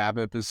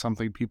BABIP is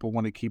something people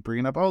want to keep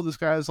bringing up. Oh, this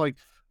guy has a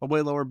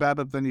way lower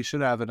BABIP than he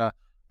should have, and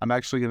I'm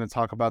actually going to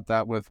talk about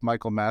that with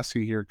Michael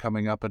Massey here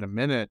coming up in a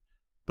minute.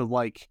 But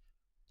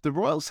the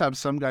Royals have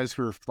some guys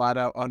who are flat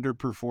out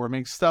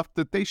underperforming stuff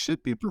that they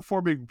should be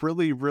performing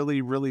really,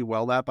 really, really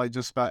well at by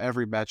just about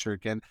every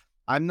metric. And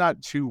I'm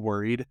not too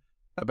worried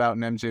about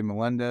an MJ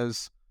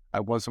Melendez. I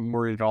wasn't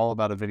worried at all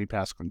about a Vinny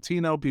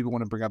Pasquantino. People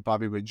want to bring up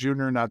Bobby Witt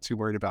Jr., not too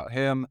worried about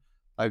him.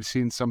 I've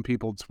seen some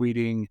people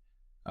tweeting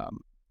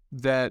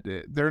that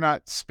they're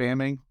not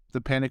spamming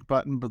the panic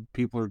button, but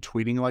people are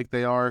tweeting like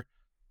they are.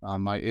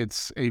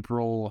 It's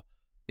April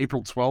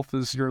 12th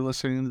as you're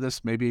listening to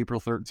this, maybe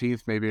April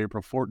 13th, maybe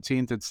April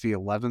 14th. It's the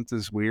 11th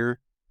as we're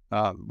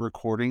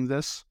recording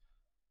this.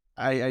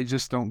 I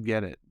just don't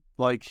get it.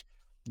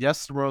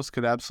 Yes, the Royals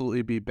could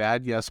absolutely be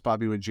bad. Yes,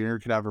 Bobby Witt Jr.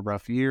 could have a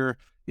rough year.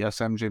 Yes,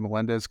 MJ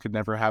Melendez could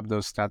never have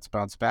those stats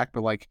bounce back.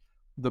 But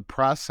the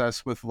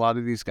process with a lot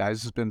of these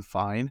guys has been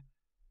fine.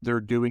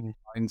 They're doing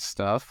fine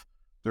stuff.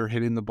 They're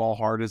hitting the ball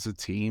hard as a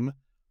team.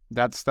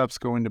 That stuff's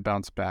going to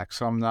bounce back.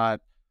 So I'm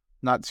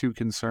not too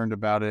concerned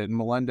about it. And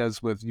Melendez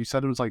you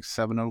said it was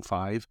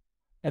 705.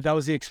 And that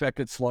was the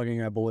expected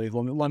slugging, I believe.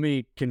 Let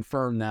me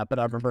confirm that, but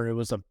I remember it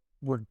was a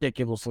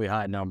ridiculously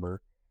high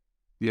number.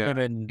 Yeah,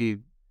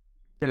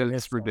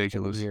 it's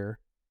ridiculous here.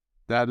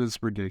 That is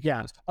ridiculous.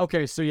 Yeah.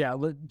 Okay, so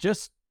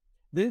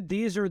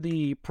these are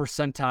the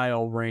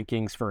percentile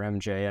rankings for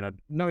MJ. And I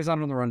know he's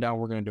not on the rundown.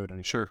 We're going to do it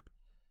anyway. Sure.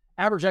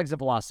 Average exit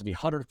velocity,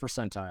 100th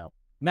percentile.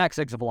 Max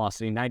exit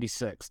velocity,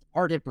 96th.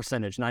 Hard hit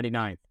percentage,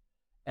 99th.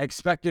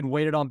 Expected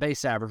weighted on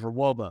base average, or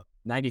WOBA,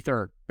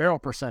 93rd. Barrel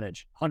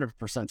percentage, 100th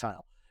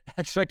percentile.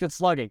 Expected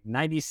slugging,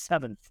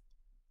 97th.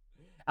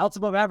 Outs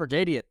above average,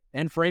 80th.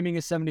 And framing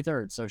is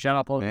 73rd. So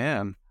shout out,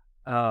 man.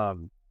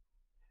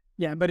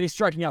 Yeah, but he's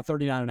striking out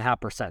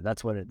 39.5%.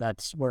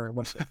 That's where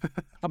it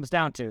comes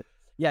down to.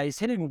 Yeah, he's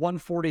hitting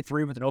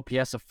 143 with an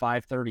OPS of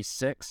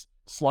 536.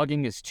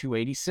 Slugging is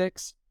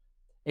 286.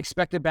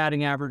 Expected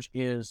batting average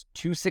is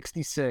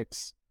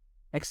 266.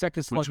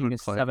 Expected slugging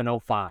is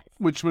 705.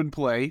 Which would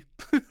play.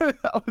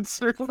 I would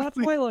certainly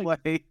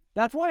play.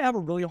 That's why I have a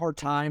really hard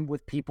time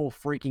with people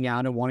freaking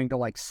out and wanting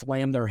to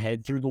slam their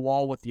head through the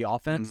wall with the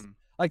offense.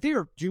 They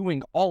are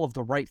doing all of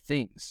the right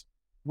things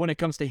when it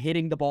comes to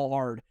hitting the ball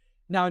hard.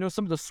 Now, I know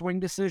some of the swing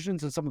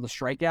decisions and some of the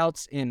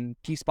strikeouts in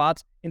key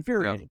spots,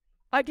 infuriating.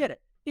 Yeah. I get it.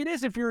 It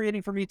is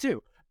infuriating for me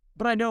too.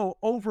 But I know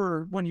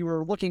when you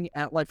were looking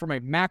at from a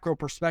macro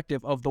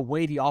perspective of the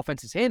way the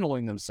offense is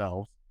handling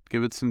themselves.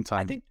 Give it some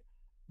time.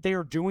 they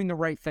are doing the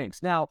right things.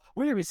 Now,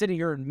 we're going to be sitting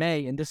here in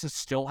May, and this is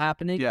still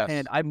happening,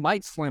 and I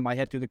might slam my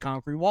head through the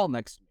concrete wall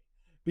next to me.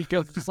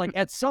 Because it's like,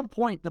 at some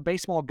point, the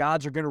baseball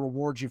gods are going to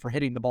reward you for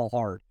hitting the ball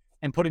hard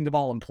and putting the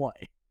ball in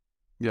play.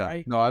 Yeah.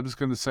 Right? No, I was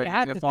going to say,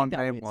 if on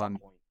May 1,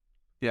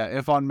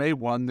 if on May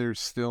 1, there's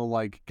still,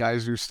 like,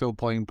 guys are still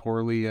playing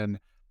poorly and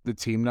the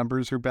team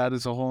numbers are bad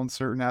as a whole in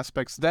certain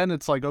aspects, then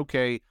it's like,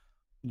 okay,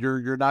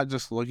 you're not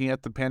just looking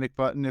at the panic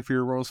button. If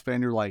you're a Royals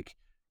fan, you're like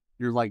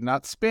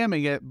not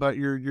spamming it, but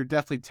you're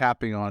definitely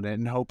tapping on it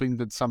and hoping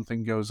that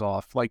something goes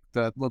off, like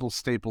the little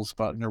Staples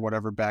button or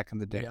whatever back in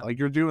the day. Like,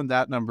 you're doing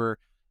that number,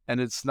 and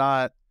it's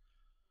not.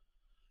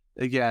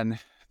 Again,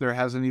 there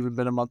hasn't even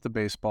been a month of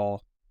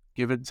baseball.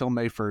 Give it until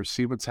May 1st,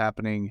 see what's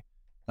happening,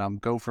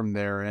 go from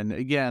there. And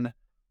again,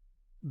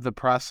 the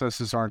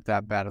processes aren't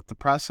that bad. If the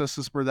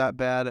processes were that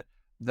bad,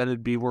 then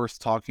it'd be worth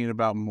talking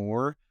about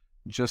more.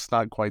 Just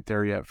not quite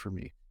there yet for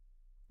me.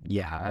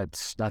 Yeah,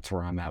 that's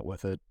where I'm at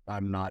with it.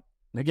 I'm not,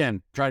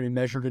 again, trying to be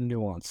measured and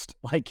nuanced.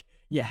 Like,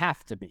 you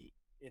have to be.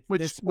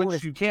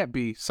 Which you can't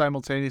be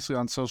simultaneously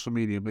on social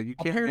media, but you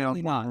can't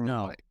be on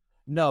not.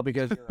 No,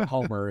 because you're a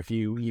homer if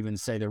you even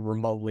say they're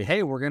remotely,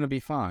 hey, we're going to be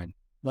fine.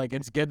 Like,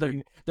 it's good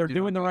that they're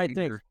doing the right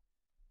thing.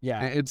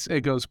 Yeah.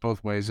 It goes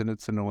both ways, and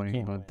it's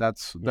annoying, but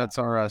that's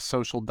our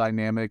social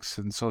dynamics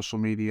and social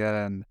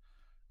media and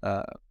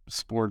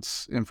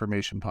sports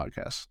information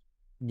podcast.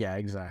 Yeah,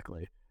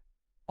 exactly.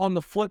 On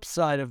the flip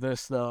side of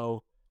this,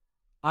 though,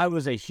 I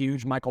was a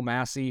huge Michael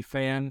Massey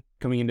fan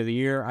coming into the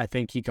year. I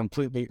think he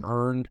completely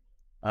earned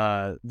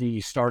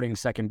the starting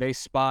second base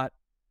spot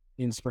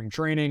in spring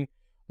training.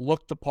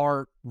 Looked the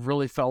part,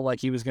 really felt like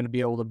he was going to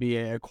be able to be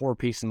a core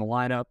piece in the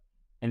lineup,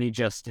 and he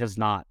just has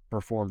not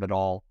performed at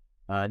all.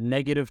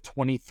 Negative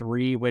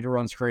 23 weighted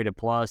runs created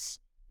plus.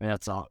 I mean,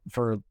 that's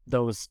for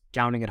those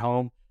counting at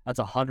home, that's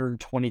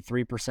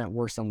 123%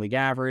 worse than league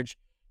average.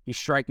 He's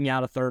striking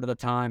out a third of the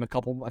time,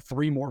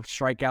 3 more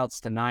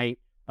strikeouts tonight.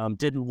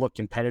 Didn't look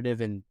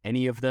competitive in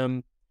any of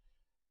them.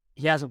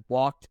 He hasn't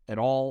walked at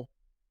all.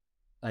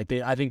 I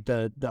think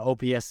the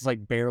OPS is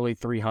like barely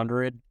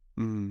 300.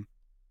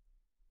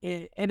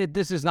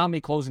 This is not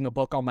me closing the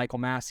book on Michael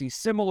Massey.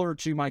 Similar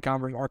to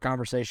our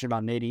conversation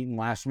about Nate Eaton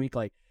last week,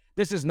 like,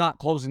 this is not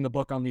closing the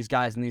book on these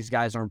guys, and these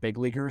guys aren't big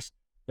leaguers.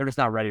 They're just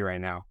not ready right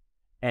now.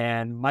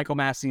 And Michael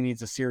Massey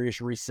needs a serious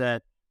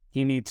reset.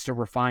 He needs to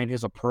refine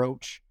his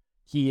approach.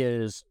 He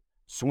is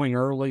swing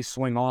early,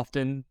 swing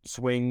often,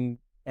 swing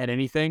at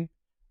anything.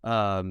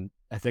 I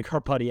think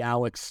our buddy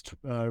Alex,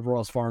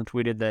 Royals Farm,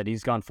 tweeted that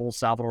he's gone full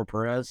Salvador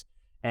Perez,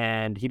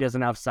 and he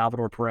doesn't have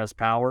Salvador Perez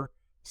power,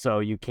 so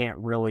you can't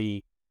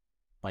really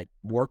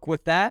work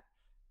with that.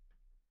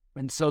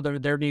 And so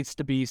there needs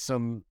to be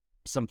some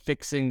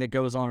fixing that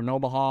goes on in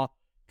Omaha.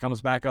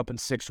 Comes back up in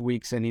 6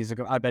 weeks, and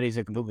I bet he's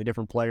a completely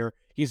different player.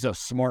 He's a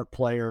smart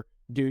player.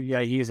 Dude,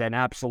 yeah, he's an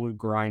absolute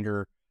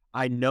grinder.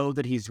 I know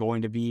that he's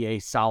going to be a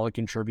solid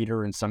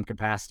contributor in some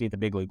capacity at the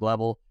big league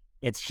level.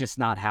 It's just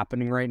not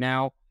happening right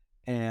now,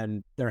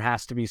 and there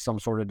has to be some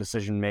sort of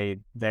decision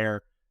made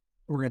there.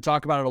 We're going to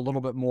talk about it a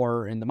little bit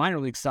more in the minor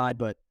league side,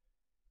 but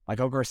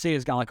Michael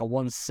Garcia's got like a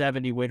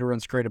 170 weighted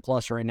runs created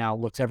plus right now.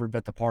 Looks every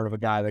bit the part of a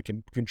guy that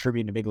can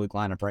contribute in a big league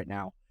lineup right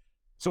now.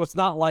 So it's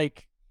not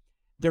like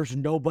there's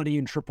nobody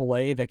in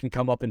AAA that can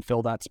come up and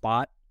fill that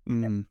spot.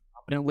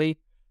 Confidently,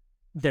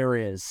 there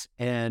is.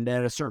 And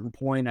at a certain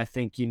point, I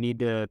think you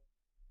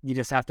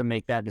just have to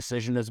make that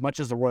decision. As much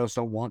as the Royals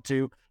don't want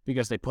to,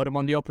 because they put him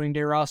on the opening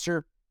day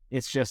roster,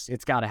 it's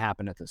got to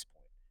happen at this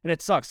point. And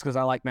it sucks because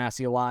I like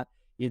Massey a lot.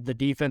 The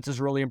defense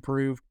has really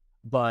improved,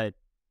 but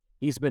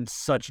he's been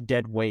such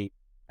dead weight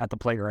at the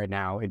plate right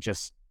now. You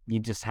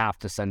just have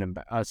to send him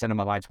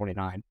by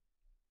 29.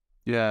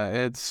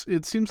 Yeah,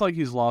 it seems like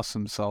he's lost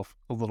himself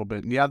a little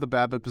bit. And yeah, the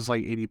BABIP is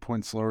like 80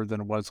 points lower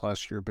than it was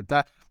last year, but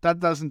that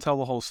doesn't tell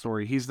the whole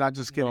story. He's not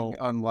just getting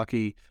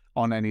unlucky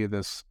on any of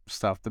this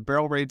stuff. The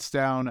barrel rate's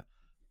down.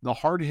 The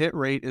hard hit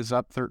rate is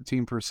up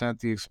 13%.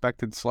 The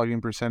expected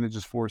slugging percentage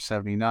is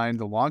 .479.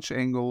 The launch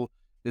angle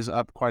is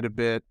up quite a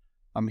bit.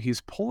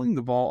 He's pulling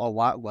the ball a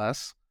lot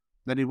less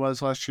than he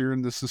was last year,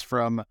 and this is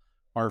from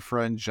our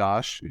friend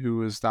Josh,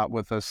 who is not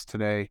with us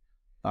today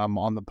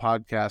on the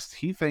podcast.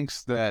 He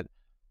thinks that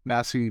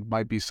Massey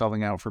might be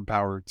selling out for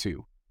power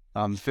too.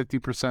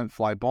 50%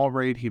 fly ball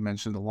rate. He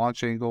mentioned the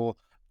launch angle.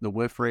 The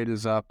whiff rate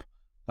is up.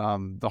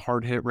 The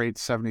hard hit rate,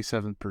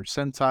 77th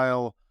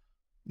percentile.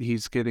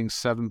 He's getting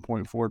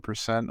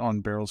 7.4%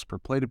 on barrels per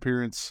plate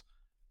appearance.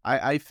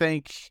 I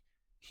think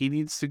he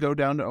needs to go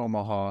down to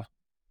Omaha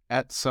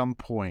at some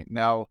point.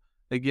 Now,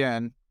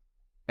 again,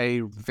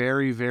 a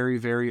very, very,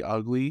 very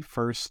ugly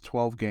first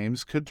 12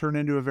 games could turn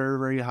into a very,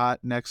 very hot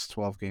next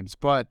 12 games.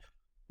 But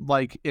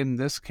like in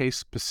this case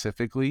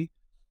specifically,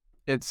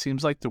 it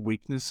seems like the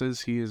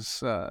weaknesses he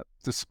is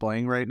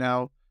displaying right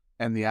now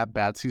and the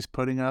at-bats he's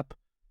putting up,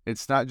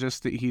 it's not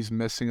just that he's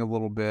missing a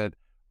little bit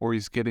or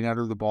he's getting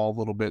under the ball a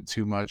little bit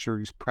too much or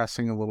he's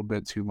pressing a little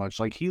bit too much.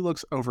 Like, he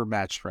looks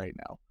overmatched right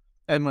now.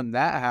 And when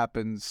that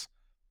happens,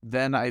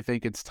 then I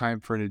think it's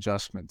time for an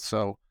adjustment.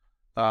 So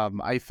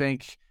I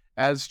think,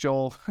 as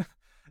Joel,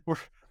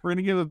 we're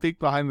gonna give a peek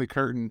behind the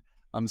curtain.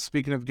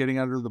 Speaking of getting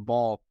under the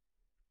ball,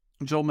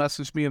 Joel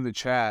messaged me in the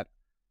chat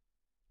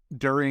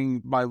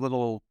during my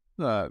little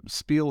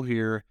spiel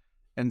here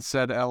and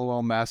said,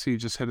 "LOL, Massey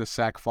just hit a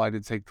sac fly to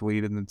take the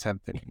lead in the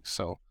 10th inning."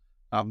 So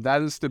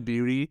that is the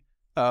beauty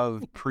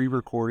of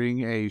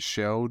pre-recording a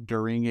show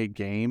during a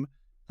game,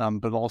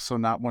 but also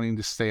not wanting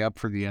to stay up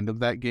for the end of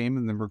that game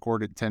and then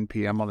record at 10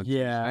 p.m. on a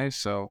Tuesday.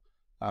 So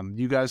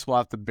you guys will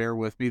have to bear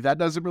with me. That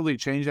doesn't really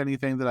change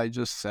anything that I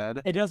just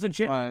said. It doesn't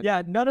change.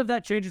 Yeah, none of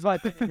that changes my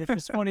opinion. It's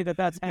just funny that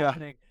that's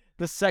happening.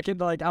 The second,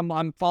 like,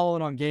 I'm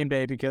following on game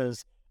day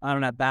because I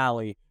don't have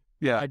Bally.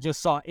 Yeah. I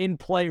just saw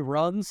in-play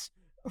runs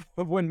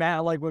when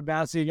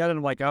Massey got it.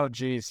 I'm like, oh,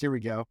 geez, here we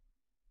go.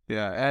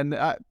 Yeah, and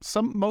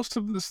most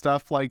of the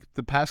stuff, like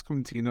the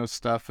Pasquantino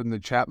stuff and the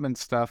Chapman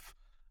stuff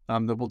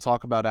that we'll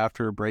talk about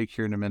after a break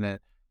here in a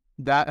minute,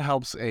 that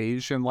helps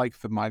age, and like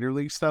the minor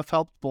league stuff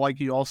helps. But like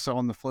you also,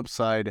 on the flip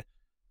side,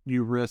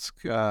 you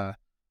risk the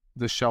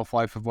shelf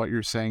life of what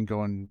you're saying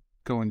going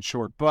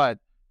short. But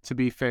to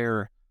be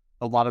fair,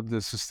 a lot of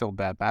this is still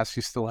bad.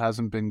 Massey still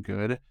hasn't been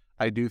good.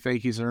 I do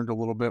think he's earned a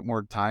little bit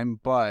more time,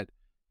 but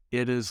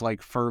it is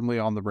like firmly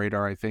on the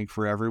radar, I think,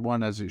 for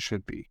everyone, as it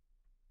should be.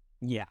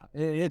 Yeah,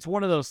 it's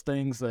one of those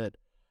things that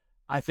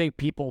I think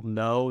people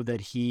know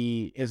that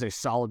he is a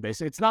solid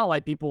base. It's not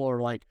like people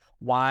are like,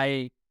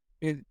 why?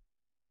 Okay,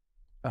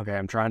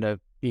 I'm trying to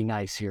be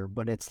nice here,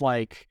 but it's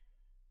like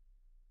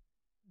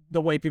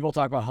the way people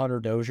talk about Hunter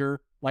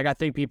Dozier. Like, I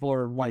think people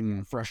are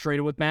like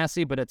frustrated with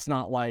Massey, but it's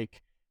not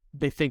like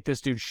they think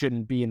this dude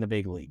shouldn't be in the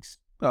big leagues.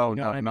 Oh, you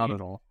know no, not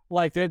at all.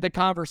 Like, the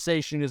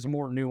conversation is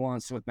more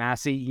nuanced with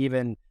Massey,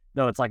 even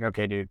though it's like,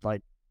 okay, dude,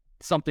 like,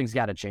 something's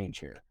got to change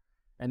here.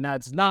 And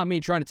that's not me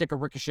trying to take a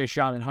ricochet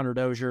shot at Hunter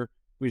Dozier.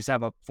 We just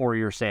have a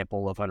 4-year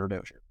sample of Hunter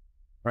Dozier,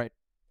 right?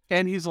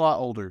 And he's a lot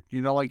older.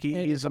 You know, like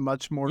he's a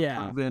much more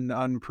proven,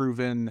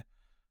 unproven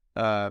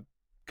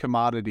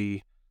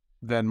commodity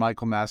than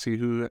Michael Massey,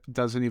 who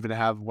doesn't even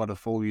have, a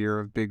full year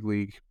of big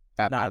league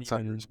at-bats.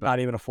 Not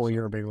even a full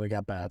year of big league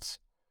at-bats.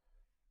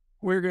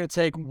 We're going to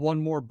take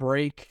one more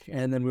break,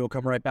 and then we'll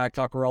come right back,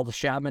 talk Aroldis,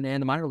 Chapman,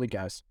 and the minor league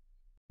guys.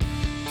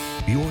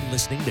 You're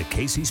listening to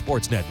KC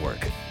Sports Network.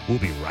 We'll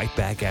be right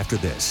back after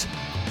this.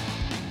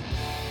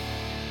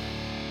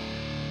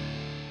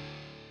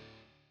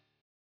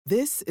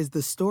 This is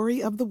the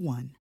story of the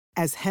one.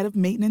 As head of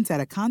maintenance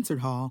at a concert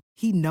hall,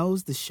 he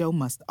knows the show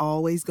must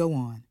always go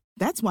on.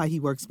 That's why he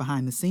works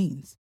behind the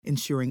scenes,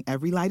 ensuring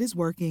every light is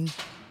working,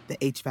 the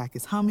HVAC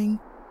is humming,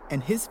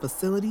 and his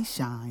facility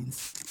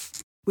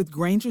shines. With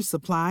Grainger's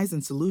supplies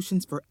and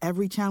solutions for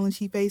every challenge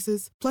he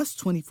faces, plus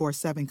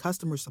 24/7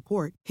 customer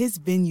support, his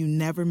venue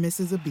never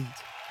misses a beat.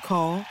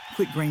 Call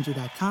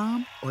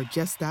quickgrainger.com or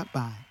just stop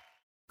by.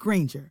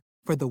 Grainger,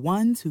 for the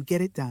ones who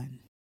get it done.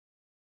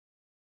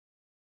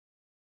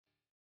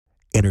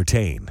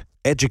 Entertain,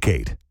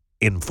 educate,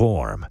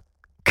 inform.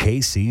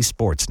 KC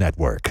Sports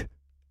Network.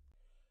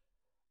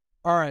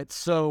 All right,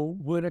 so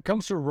when it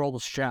comes to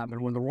Aroldis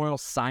Chapman, when the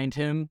Royals signed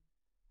him,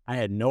 I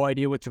had no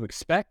idea what to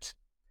expect.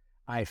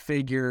 I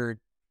figured,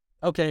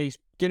 okay, he's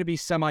going to be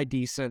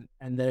semi-decent,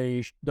 and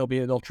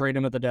they'll trade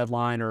him at the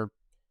deadline, or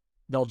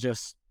they'll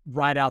just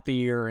ride out the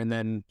year and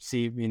then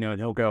see,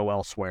 he'll go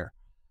elsewhere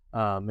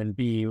and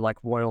be like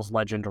Royals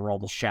legend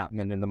Aroldis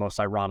Chapman in the most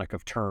ironic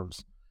of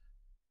terms.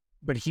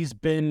 But he's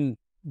been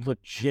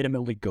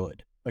legitimately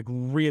good, like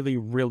really,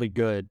 really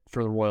good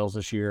for the Royals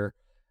this year.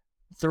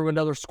 Threw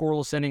another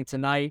scoreless inning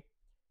tonight,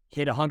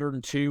 hit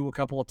 102 a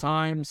couple of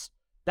times.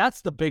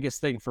 That's the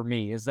biggest thing for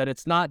me, is that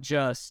it's not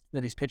just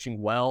that he's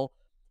pitching well.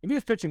 If he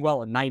was pitching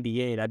well at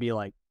 98, I'd be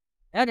like,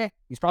 okay,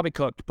 he's probably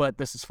cooked, but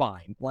this is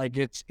fine. Like,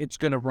 it's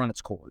going to run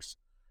its course.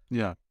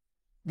 Yeah.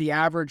 The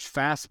average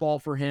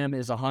fastball for him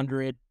is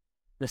 100.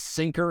 The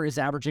sinker is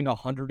averaging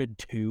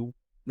 102.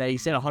 Now,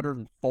 he's hit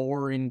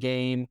 104 in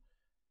game.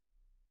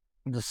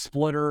 The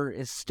splitter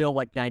is still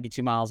like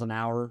 92 miles an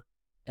hour.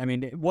 I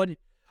mean,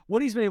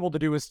 what he's been able to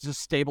do is just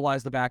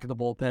stabilize the back of the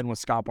bullpen with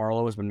Scott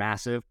Barlow has been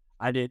massive.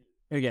 I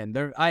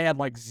had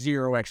like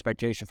zero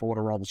expectation for what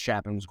Aroldis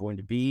Chapman was going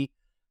to be,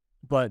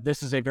 but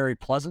this is a very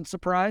pleasant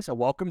surprise, a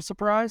welcome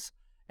surprise,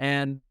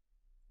 and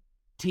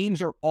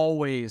teams are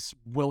always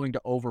willing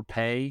to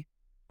overpay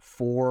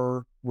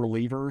for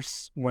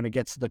relievers when it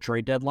gets to the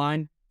trade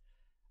deadline.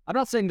 I'm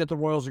not saying that the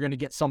Royals are going to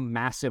get some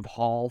massive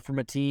haul from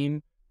a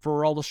team for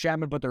Aroldis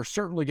Chapman, but they're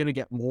certainly going to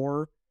get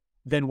more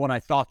than what I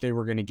thought they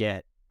were going to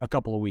get a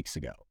couple of weeks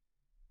ago.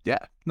 Yeah,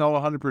 no,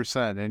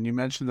 100%. And you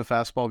mentioned the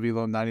fastball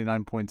velo,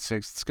 99.6.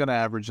 It's going to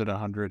average at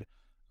 100.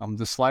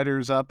 The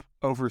slider's up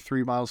over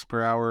 3 miles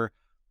per hour.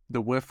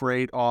 The whiff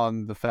rate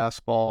on the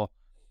fastball,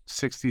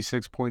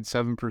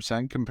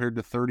 66.7% compared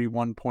to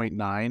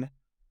 31.9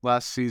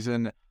 last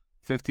season.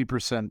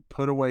 50%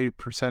 put away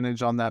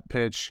percentage on that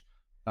pitch.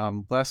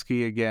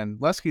 Lesky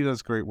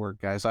does great work,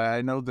 guys.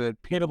 I know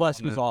that Peter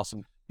Lesky's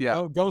awesome.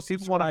 Yeah, go see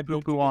people want to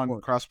poo-poo on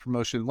cross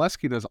promotion.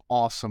 Lesky does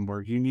awesome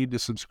work. You need to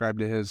subscribe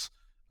to his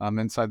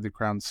Inside the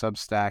Crown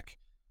Substack.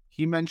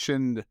 He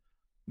mentioned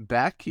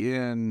back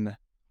in,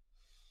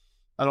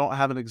 I don't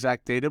have an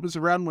exact date, it was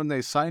around when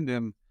they signed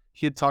him,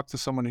 he had talked to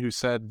someone who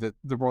said that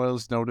the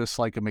Royals noticed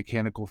like a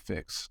mechanical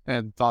fix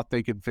and thought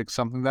they could fix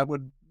something that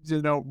would,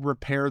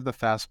 repair the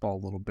fastball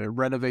a little bit,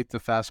 renovate the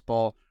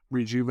fastball,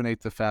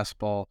 rejuvenate the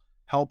fastball,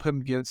 help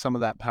him get some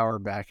of that power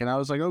back. And I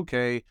was like,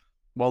 okay,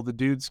 well, the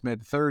dude's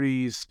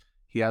mid-30s.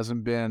 He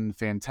hasn't been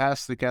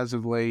fantastic as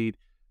of late.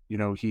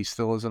 He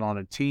still isn't on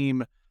a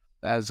team.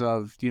 As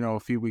of, a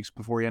few weeks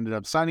before he ended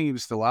up signing, he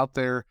was still out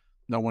there.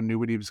 No one knew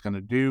what he was going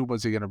to do.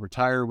 Was he going to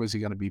retire? Was he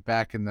going to be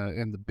back in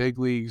the big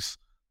leagues?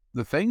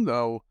 The thing,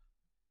 though,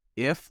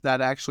 if that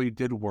actually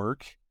did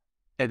work,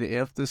 and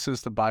if this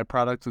is the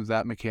byproduct of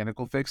that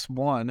mechanical fix,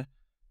 one,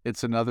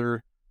 it's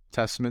another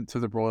testament to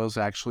the Royals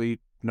actually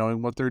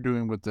knowing what they're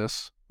doing with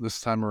this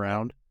time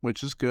around,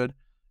 which is good.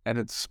 And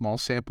it's a small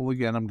sample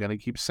again. I'm going to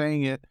keep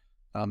saying it.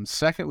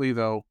 Secondly,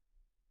 though,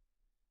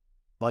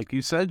 like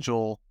you said,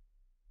 Joel,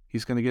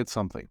 he's going to get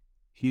something.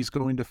 He's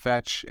going to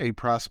fetch a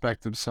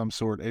prospect of some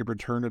sort, a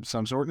return of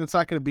some sort. And it's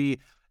not going to be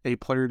a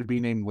player to be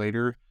named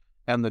later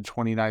and the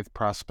 29th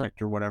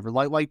prospect or whatever.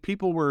 Like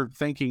people were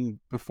thinking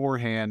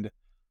beforehand,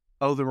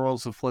 oh, the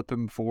Royals will flip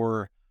him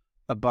for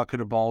a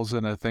bucket of balls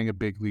and a thing of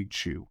big league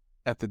chew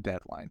at the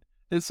deadline.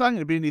 It's not going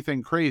to be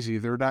anything crazy.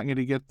 They're not going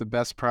to get the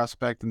best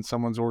prospect in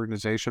someone's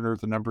organization or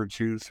the number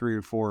 2, 3,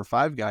 or 4, or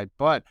 5 guy,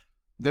 but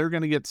they're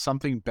going to get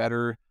something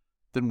better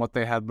than what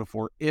they had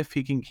before if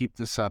he can keep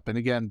this up. And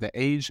again, the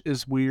age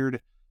is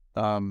weird,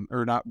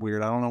 or not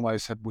weird. I don't know why I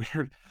said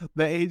weird.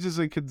 The age is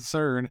a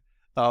concern.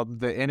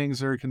 The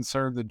innings are a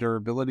concern. The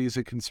durability is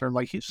a concern.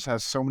 Like, he just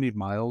has so many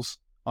miles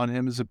on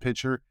him as a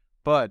pitcher.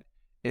 But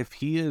if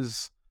he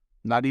is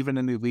not even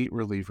an elite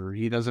reliever,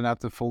 he doesn't have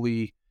to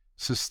fully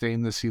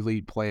sustain this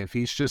elite play. If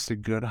he's just a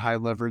good high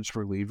leverage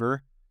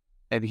reliever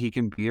and he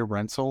can be a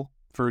rental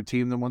for a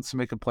team that wants to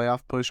make a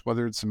playoff push,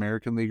 whether it's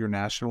American League or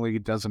National League,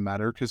 it doesn't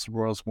matter because the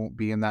Royals won't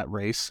be in that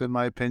race, in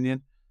my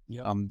opinion.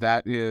 Yep.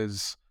 That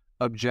is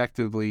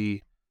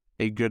objectively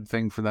a good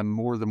thing for them,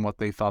 more than what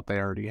they thought they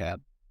already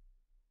had.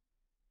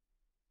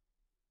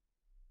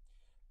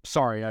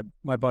 Sorry,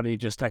 my buddy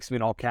just texted me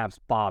in all caps,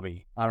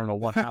 Bobby. I don't know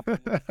what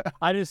happened.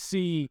 I just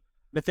see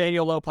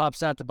Nathaniel Lowe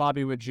pops out to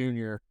Bobby Witt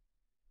Jr.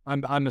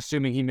 I'm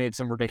assuming he made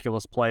some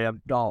ridiculous play.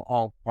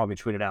 I'll probably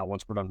tweet it out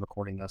once we're done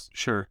recording this.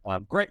 Sure.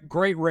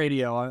 Great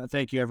radio.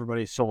 Thank you,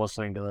 everybody, still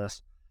listening to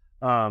this.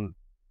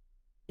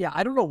 Yeah,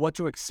 I don't know what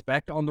to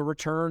expect on the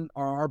return.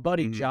 Our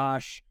buddy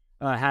Josh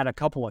had a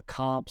couple of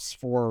comps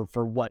for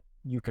what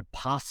you could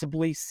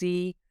possibly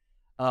see,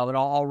 but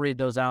I'll read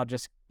those out.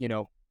 Just,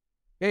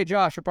 hey,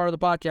 Josh, you're part of the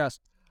podcast.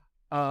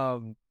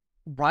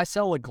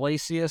 Raisel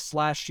Iglesias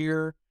last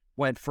year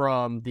went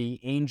from the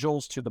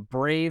Angels to the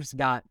Braves,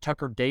 got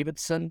Tucker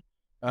Davidson,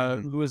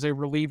 who is a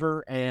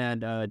reliever,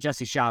 and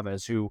Jesse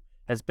Chavez, who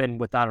has been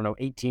with,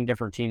 18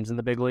 different teams in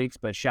the big leagues,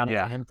 but shout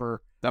out to him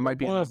for that might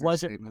be one of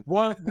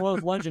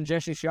those legend,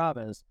 Jesse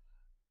Chavez.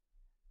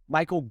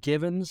 Michael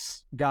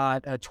Givens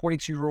got a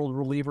 22-year-old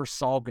reliever,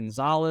 Saul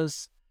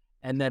Gonzalez,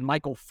 and then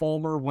Michael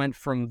Fulmer went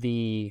from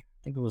I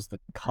think it was the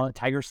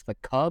Tigers to the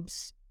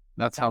Cubs.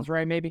 That sounds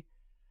right, maybe.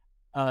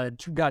 Got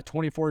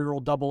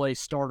 24-year-old AA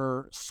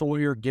starter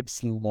Sawyer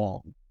Gibson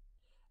Long.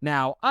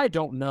 Now, I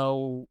don't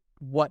know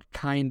what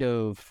kind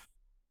of,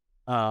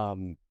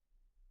 I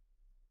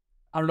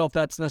don't know if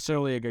that's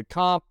necessarily a good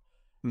comp.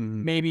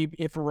 Maybe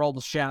if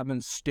Aroldis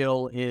Chapman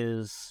still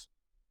is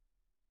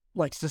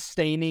like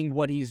sustaining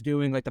what he's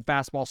doing, like the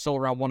fastball still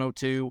around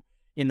 102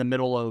 in the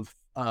middle of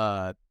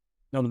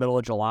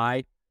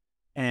July,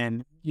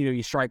 and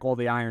you strike all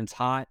the irons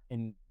hot,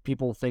 and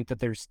people think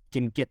that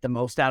can get the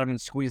most out of him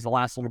and squeeze the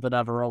last little bit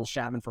out of Aroldis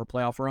Chapman for a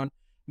playoff run.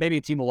 Maybe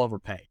a team will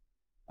overpay,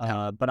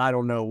 but I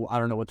don't know. I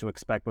don't know what to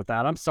expect with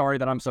that. I'm sorry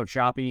that I'm so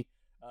choppy.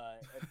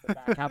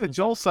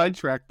 Joel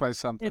sidetracked by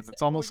something.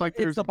 It's almost like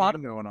there's a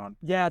bottom going on.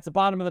 Yeah, it's the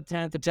bottom of the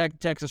 10th. The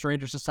Texas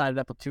Rangers decided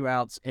up with 2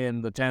 outs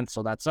in the 10th,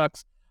 so that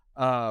sucks.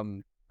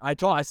 I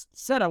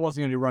said I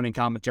wasn't going to do running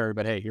commentary,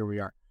 but hey, here we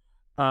are.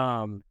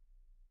 I'm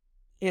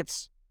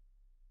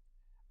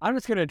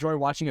just going to enjoy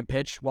watching him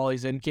pitch while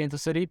he's in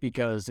Kansas City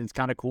because it's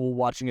kind of cool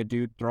watching a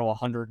dude throw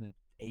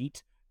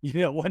 108.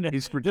 When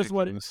he's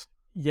ridiculous.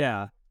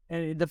 Yeah.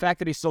 And the fact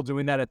that he's still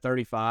doing that at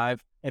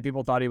 35 and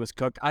people thought he was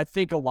cooked. I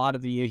think a lot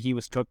of the he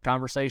was cooked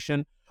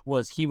conversation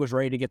was he was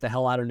ready to get the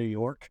hell out of New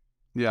York.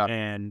 Yeah.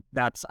 And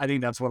I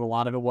think that's what a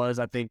lot of it was.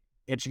 I think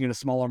itching in a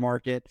smaller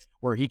market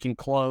where he can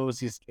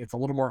close. It's a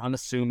little more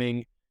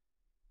unassuming.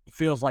 It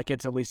feels like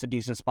it's at least a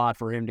decent spot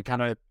for him to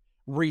kind of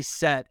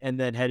reset and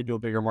then head into a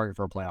bigger market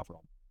for a playoff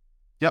role.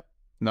 Yep.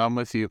 No, I'm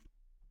with you.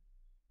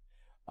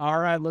 All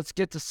right, let's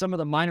get to some of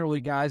the minor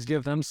league guys,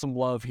 give them some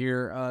love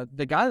here.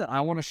 The guy that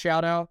I want to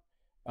shout out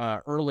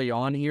early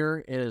on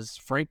here is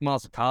Frank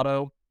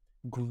Mazzucato.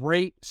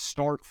 Great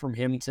start from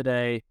him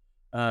today.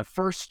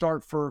 First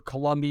start for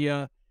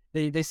Columbia.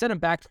 They sent him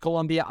back to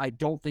Columbia. I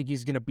don't think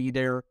he's going to be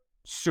there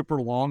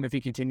super long if he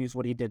continues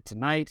what he did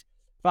tonight.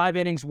 5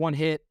 innings, 1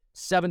 hit,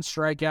 7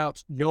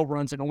 strikeouts, no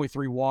runs, and only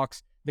 3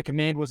 walks. The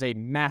command was a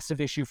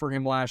massive issue for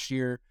him last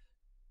year.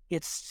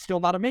 It's still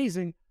not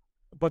amazing,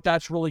 but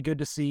that's really good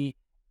to see.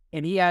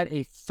 And he had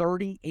a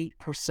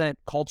 38%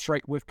 called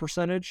strike whiff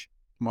percentage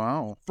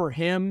Wow. For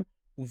him,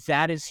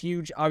 that is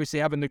huge. Obviously,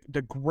 having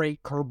the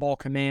great curveball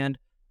command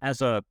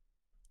as a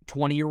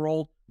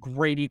 20-year-old,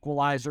 great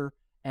equalizer.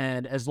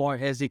 And as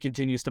long as he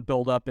continues to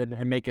build up and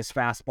make his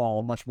fastball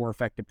a much more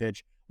effective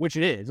pitch, which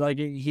it is, like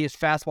his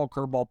fastball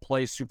curveball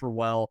plays super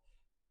well.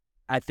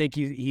 I think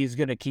he's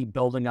going to keep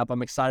building up.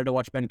 I'm excited to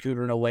watch Ben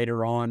Cudrino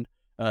later on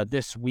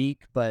this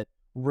week, but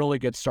really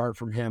good start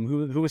from him.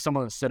 Who was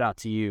someone that stood out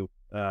to you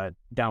down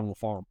on the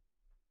farm?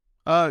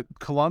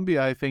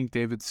 Columbia, I think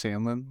David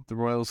Sandlin, the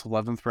Royals'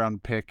 11th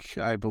round pick.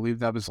 I believe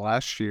that was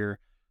last year.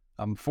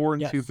 4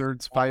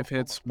 2/3, 5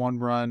 hits, 1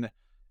 run,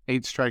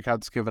 8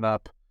 strikeouts given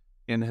up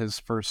in his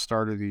first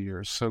start of the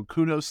year. So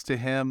kudos to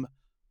him.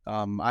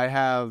 I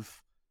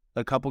have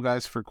a couple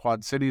guys for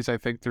Quad Cities. I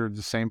think they're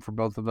the same for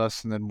both of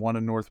us, and then one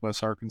in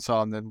Northwest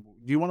Arkansas. And then,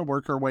 do you want to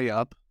work our way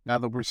up now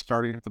that we're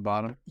starting at the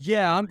bottom?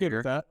 Yeah, I'm good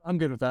with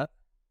that.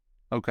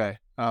 Okay.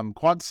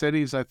 Quad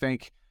Cities, I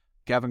think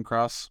Gavin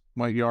Cross,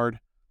 White Yard.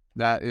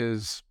 That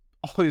is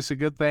always a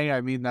good thing.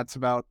 I mean, that's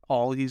about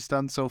all he's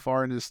done so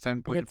far in his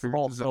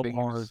 10.3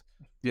 innings.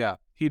 Yeah,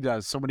 he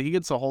does. So when he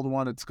gets a hold of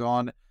one, it's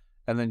gone.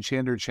 And then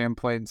Chandler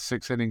Champlain,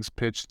 6 innings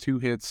pitched, 2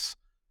 hits,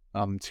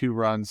 2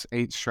 runs,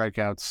 8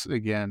 strikeouts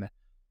again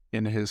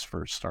in his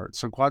first start.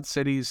 So Quad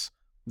Cities,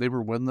 they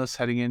were winless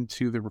heading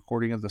into the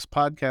recording of this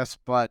podcast,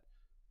 but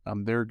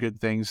there are good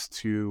things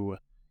to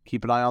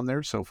keep an eye on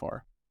there so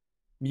far.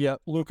 Yeah,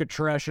 Luca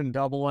Tresh in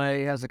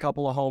Double-A has a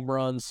couple of home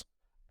runs.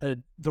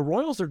 The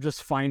Royals are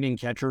just finding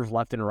catchers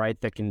left and right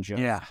that can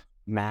just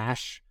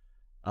mash.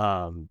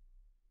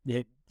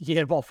 He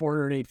had about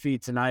 408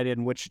 feet tonight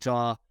in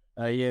Wichita.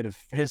 He had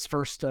his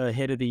first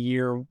hit of the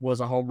year was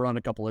a home run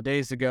a couple of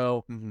days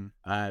ago.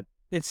 Mm-hmm.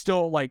 It's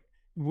still like,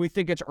 we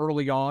think it's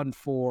early on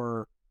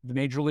for the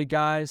major league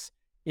guys.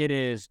 It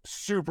is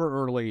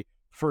super early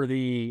for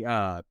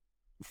the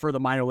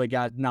minor league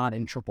guys not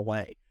in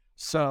AAA.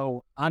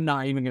 So I'm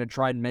not even going to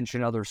try and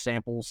mention other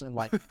samples and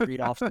like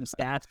read off some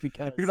stats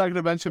because you're not going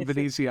to mention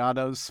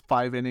Venetiano's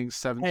 5 innings,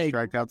 7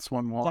 strikeouts,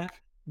 1 walk.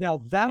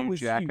 That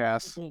was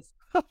jackass.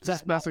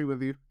 Just messing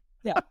with you.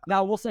 Yeah.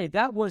 Now we'll say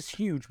that was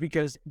huge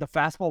because the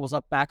fastball was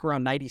up back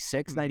around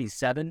 96,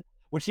 97,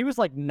 which he was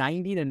like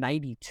 90 to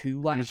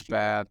 92 last year.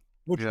 Bad.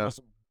 Which was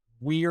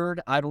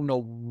weird. I don't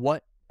know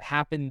what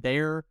happened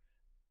there,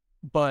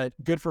 but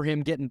good for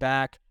him getting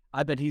back.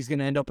 I bet he's going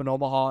to end up in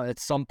Omaha at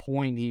some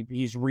point.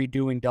 He's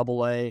redoing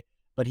Double-A,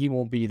 but he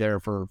won't be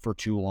there for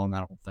too long, I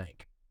don't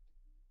think.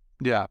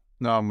 Yeah,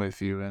 no, I'm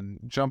with you.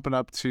 And jumping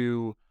up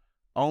to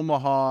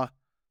Omaha,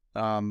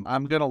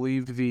 I'm going to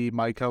leave the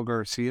Michael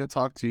Garcia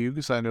talk to you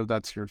because I know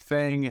that's your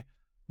thing.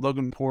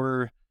 Logan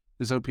Porter,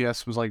 his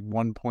OPS was like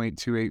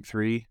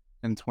 1.283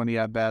 in 20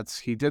 at-bats.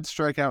 He did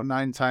strike out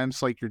 9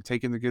 times, like you're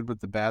taking the good with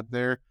the bad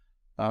there.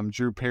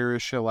 Drew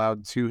Parrish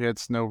allowed 2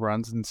 hits, no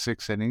runs in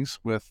 6 innings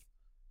with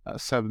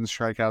 7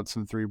 strikeouts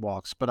and 3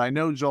 walks. But I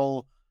know,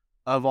 Joel,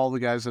 of all the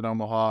guys at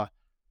Omaha,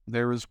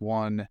 there is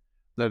one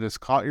that has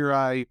caught your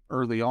eye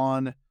early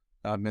on,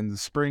 in the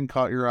spring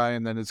caught your eye,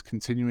 and then is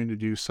continuing to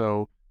do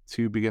so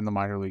to begin the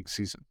minor league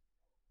season.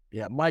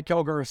 Yeah,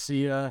 Michael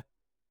Garcia,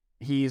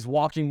 he's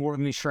walking more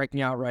than he's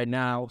striking out right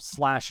now,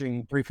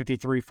 slashing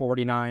 353,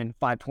 49,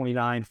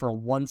 529 for a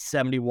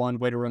 171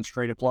 weighted runs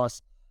created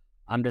plus.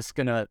 I'm just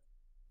going to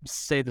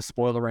say the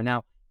spoiler right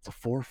now. It's a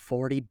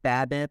 440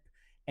 BABIP.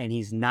 And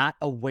he's not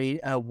a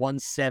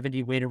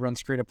 170 weighted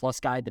runs created plus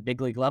guy at the big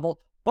league level.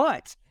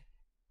 But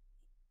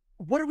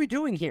what are we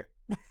doing here?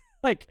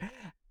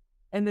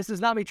 And this is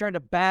not me trying to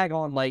bag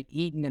on like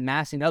Eaton and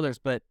Massey and others,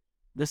 but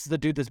this is the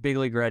dude that's big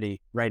league ready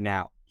right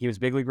now. He was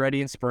big league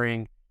ready in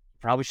spring.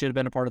 Probably should have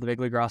been a part of the big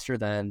league roster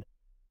then.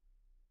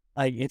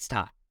 Like, it's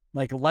time.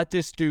 Like, let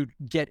this dude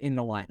get in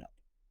the lineup.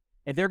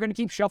 If they're going to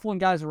keep shuffling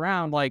guys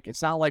around, like,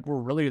 it's not like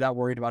we're really that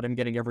worried about him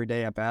getting every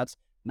day at bats.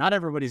 Not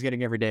everybody's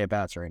getting every day at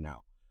bats right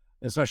now.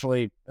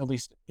 Especially, at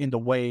least in the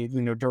way,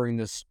 during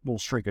this little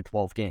streak of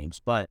 12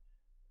 games. But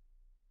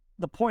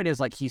the point is,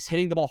 like, he's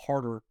hitting the ball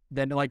harder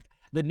than, like,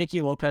 the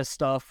Nicky Lopez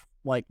stuff.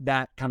 Like,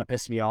 that kind of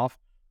pissed me off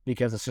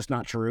because it's just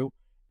not true.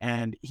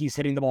 And he's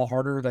hitting the ball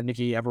harder than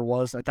Nicky ever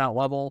was at that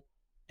level.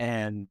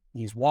 And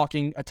he's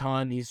walking a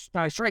ton. He's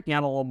striking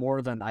out a little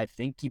more than I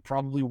think he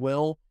probably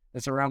will.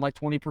 It's around, like,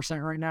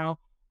 20% right now.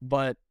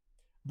 But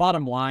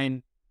bottom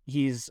line,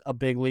 he's a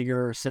big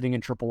leaguer sitting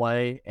in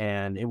AAA,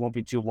 and it won't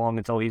be too long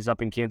until he's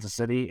up in Kansas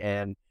City.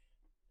 And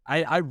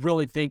I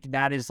really think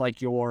that is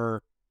like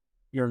your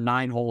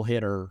 9-hole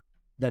hitter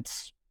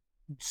that's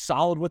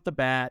solid with the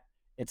bat.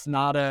 It's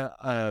not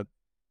a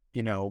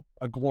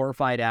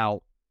glorified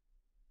out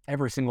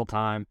every single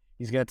time.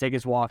 He's going to take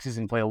his walks. He's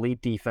going to play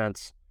elite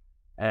defense,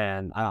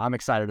 and I'm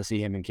excited to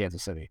see him in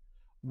Kansas City.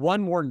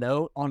 One more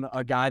note on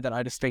a guy that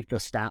I just think the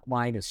stat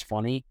line is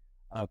funny.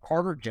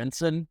 Carter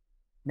Jensen.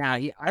 Now,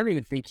 I don't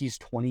even think he's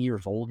 20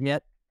 years old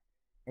yet,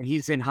 and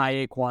he's in high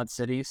A Quad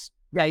Cities.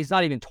 Yeah, he's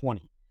not even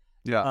 20.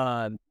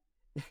 Yeah.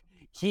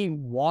 He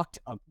walked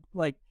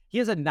he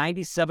has a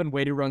 97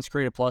 weighted runs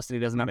created plus, and he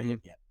doesn't have a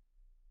hit yet.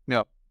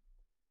 Yep.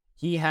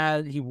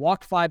 He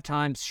walked 5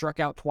 times,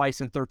 struck out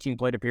twice in 13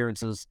 plate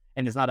appearances,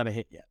 and does not have a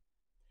hit yet.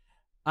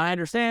 I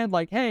understand,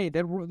 like, hey,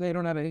 they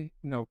don't have a,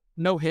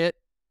 no hit,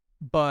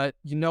 but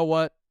you know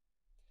what?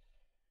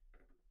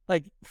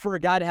 Like, for a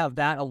guy to have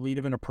that elite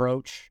of an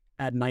approach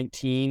at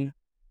 19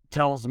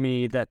 tells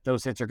me that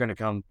those hits are going to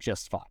come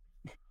just fine.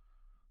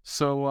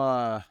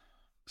 So,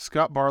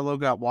 Scott Barlow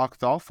got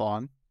walked off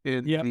on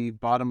in the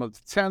bottom of the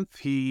 10th.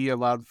 He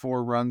allowed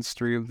 4 runs,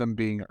 3 of them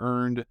being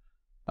earned.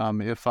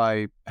 If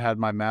I had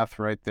my math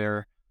right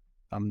there,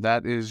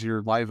 that is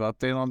your live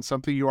update on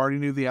something you already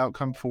knew the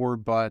outcome for,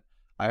 but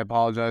I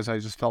apologize. I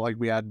just felt like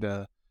we had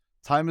to,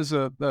 time is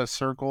a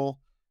circle,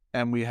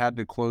 and we had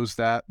to close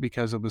that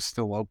because it was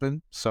still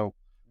open. So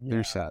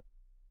there's that.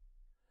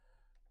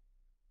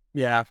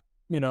 Yeah,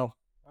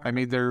 I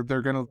mean,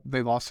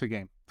 they lost the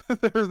game.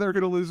 they're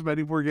gonna lose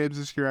many more games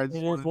this year. I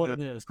just wanted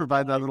to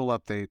provide that little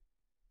update.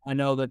 I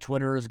know that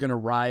Twitter is gonna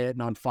riot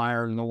and on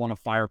fire, and they'll want to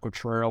fire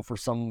Cotrell for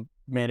some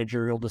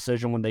managerial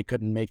decision when they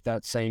couldn't make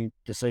that same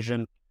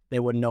decision. They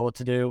wouldn't know what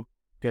to do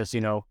because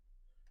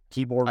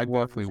keyboard. I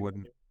definitely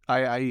wouldn't.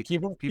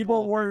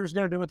 Keyboard warriors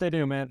gonna do what they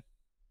do, man.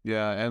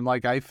 Yeah, and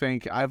I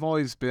think I've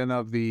always been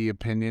of the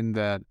opinion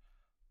that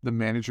the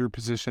manager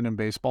position in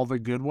baseball, the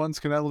good ones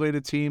can elevate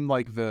a team.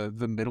 Like the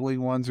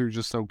middling ones are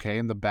just okay,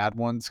 and the bad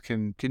ones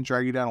can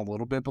drag you down a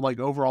little bit. But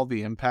overall,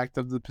 the impact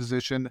of the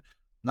position,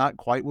 not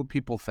quite what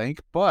people think.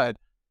 But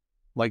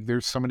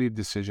there's so many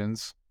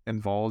decisions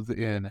involved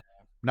in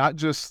not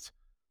just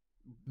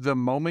the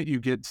moment you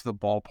get to the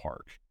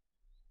ballpark,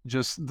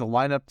 just the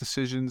lineup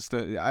decisions.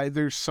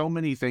 There's so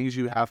many things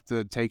you have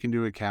to take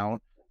into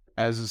account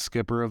as a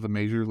skipper of a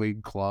major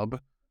league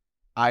club.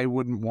 I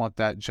wouldn't want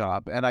that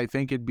job. And I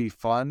think it'd be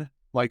fun.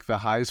 The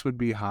highs would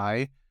be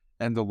high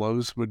and the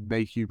lows would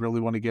make you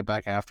really want to get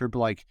back after.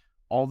 But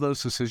all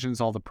those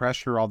decisions, all the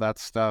pressure, all that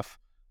stuff,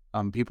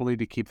 people need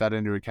to keep that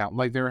into account.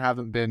 There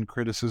haven't been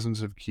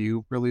criticisms of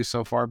Q really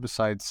so far,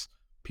 besides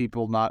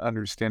people not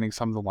understanding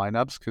some of the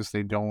lineups because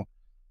they don't,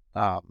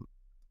 I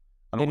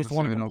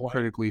don't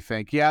critically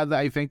think. Yeah,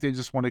 I think they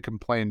just want to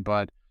complain.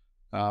 But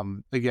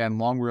again,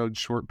 long road,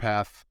 short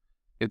path,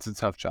 it's a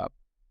tough job.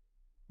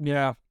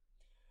 Yeah.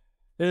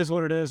 It is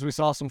what it is. We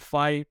saw some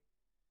fight.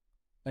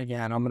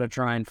 Again, I'm going to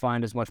try and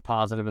find as much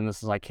positive in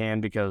this as I can,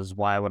 because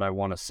why would I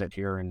want to sit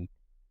here and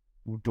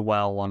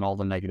dwell on all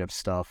the negative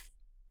stuff?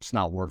 It's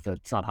not worth it.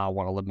 It's not how I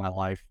want to live my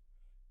life.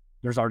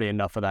 There's already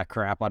enough of that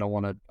crap. I don't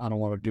want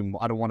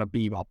to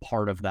be a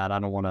part of that. I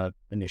don't want to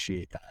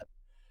initiate that.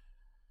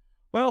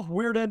 Well,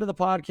 weird end of the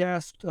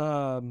podcast.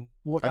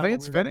 I think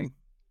it's fitting.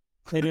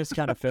 It is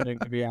kind of fitting,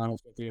 to be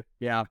honest with you.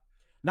 Yeah.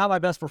 Not my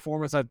best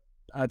performance.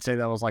 I'd say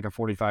that was a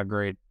 45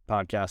 grade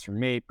podcast for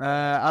me.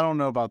 I don't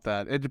know about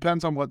that. It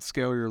depends on what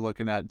scale you're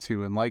looking at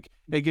too. And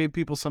it gave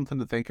people something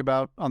to think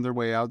about on their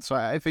way out. So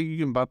I think you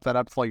can bump that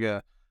up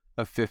to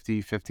a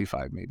 50,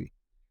 55 maybe.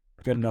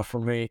 Good enough for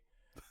me.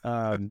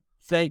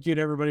 Thank you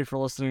to everybody for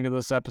listening to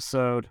this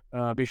episode.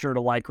 Be sure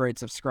to like, rate,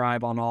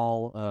 subscribe on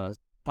all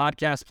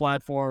podcast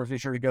platforms. Be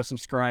sure to go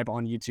subscribe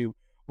on YouTube.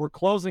 We're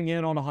closing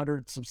in on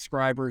 100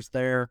 subscribers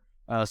there.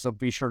 So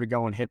be sure to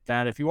go and hit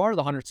that. If you are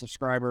the 100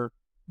 subscriber,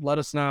 let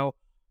us know.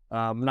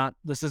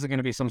 This isn't going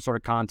to be some sort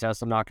of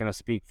contest. I'm not going to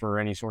speak for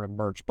any sort of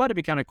merch, but it'd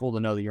be kind of cool to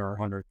know that you're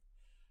 100.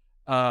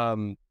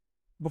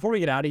 Before we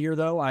get out of here,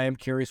 though, I am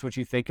curious what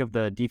you think of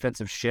the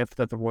defensive shift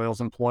that the Royals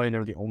employ, and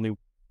they're the only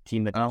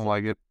team that I don't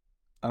like it.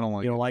 I don't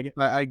like it. You don't like it?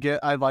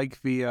 I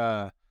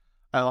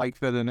like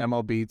that an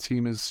MLB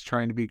team is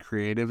trying to be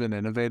creative and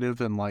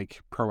innovative and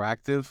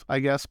proactive, I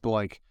guess,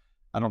 but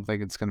I don't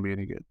think it's going to be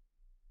any good.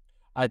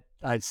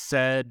 I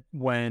said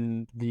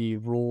when we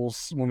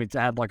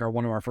had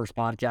one of our first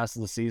podcasts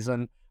of the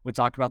season, we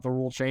talked about the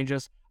rule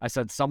changes. I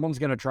said someone's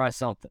going to try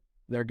something.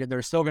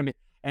 They're still going to be,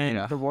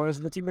 and the Royals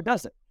are the team that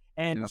does it.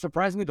 And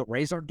surprisingly, the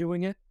Rays aren't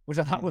doing it, which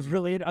I thought was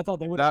really. I thought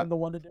they would have been the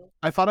one to do it.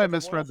 I thought I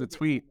misread the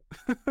tweet.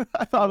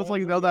 I thought I was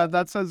no,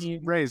 that says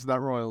Rays,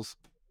 not Royals.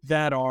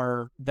 That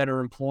are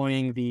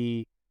employing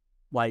the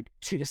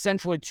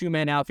essentially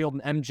 2-man outfield,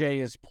 and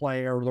MJ is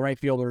or the right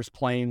fielder is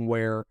playing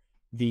where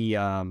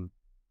the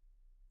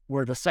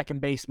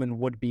second baseman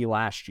would be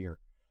last year.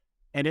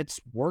 And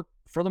it's worked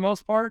for the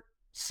most part.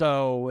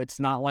 So it's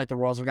not like the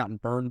Royals have gotten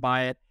burned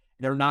by it.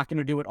 They're not going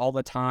to do it all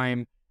the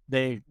time.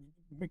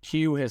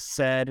 Q has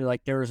said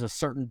there's a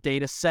certain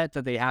data set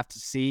that they have to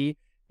see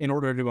in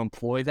order to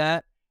employ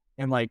that.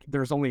 And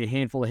there's only a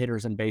handful of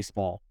hitters in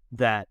baseball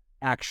that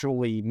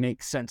actually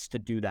make sense to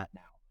do that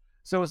now.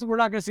 So we're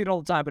not going to see it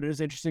all the time, but it is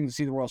interesting to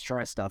see the Royals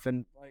try stuff.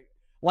 And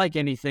like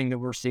anything that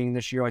we're seeing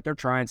this year, they're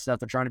trying stuff.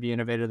 They're trying to be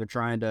innovative. They're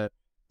trying to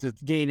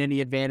gain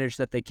any advantage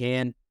that they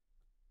can.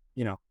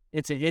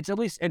 It's at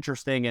least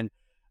interesting. And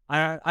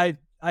I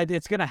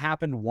it's going to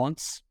happen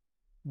once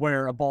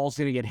where a ball's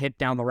going to get hit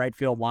down the right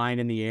field line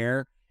in the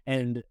air,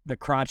 and the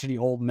crotchety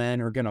old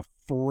men are going to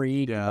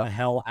freak the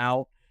hell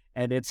out.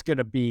 And it's going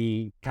to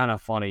be kind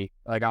of funny.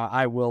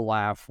 I will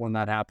laugh when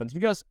that happens,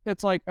 because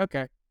it's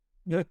okay,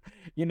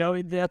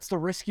 that's the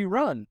risk you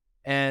run,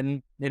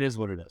 and it is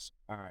what it is.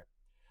 All right,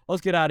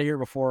 let's get out of here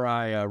before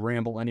I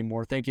ramble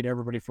anymore. Thank you to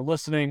everybody for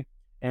listening,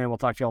 and we'll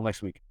talk to y'all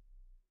next week.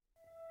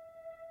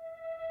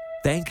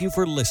 Thank you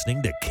for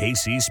listening to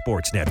KC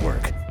Sports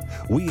Network.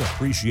 We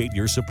appreciate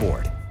your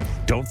support.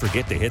 Don't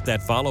forget to hit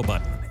that follow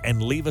button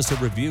and leave us a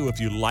review if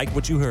you like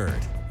what you heard.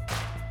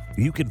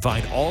 You can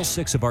find all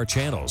 6 of our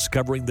channels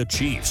covering the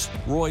Chiefs,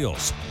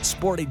 Royals,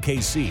 Sporting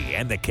KC,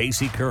 and the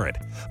KC Current,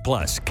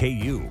 plus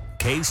KU,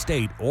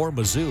 K-State, or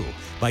Mizzou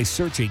by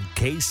searching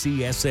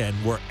KCSN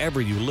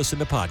wherever you listen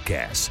to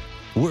podcasts.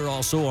 We're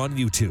also on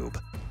YouTube.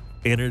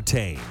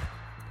 Entertain,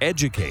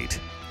 educate,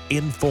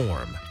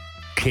 inform.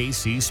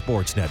 KC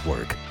Sports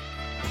Network.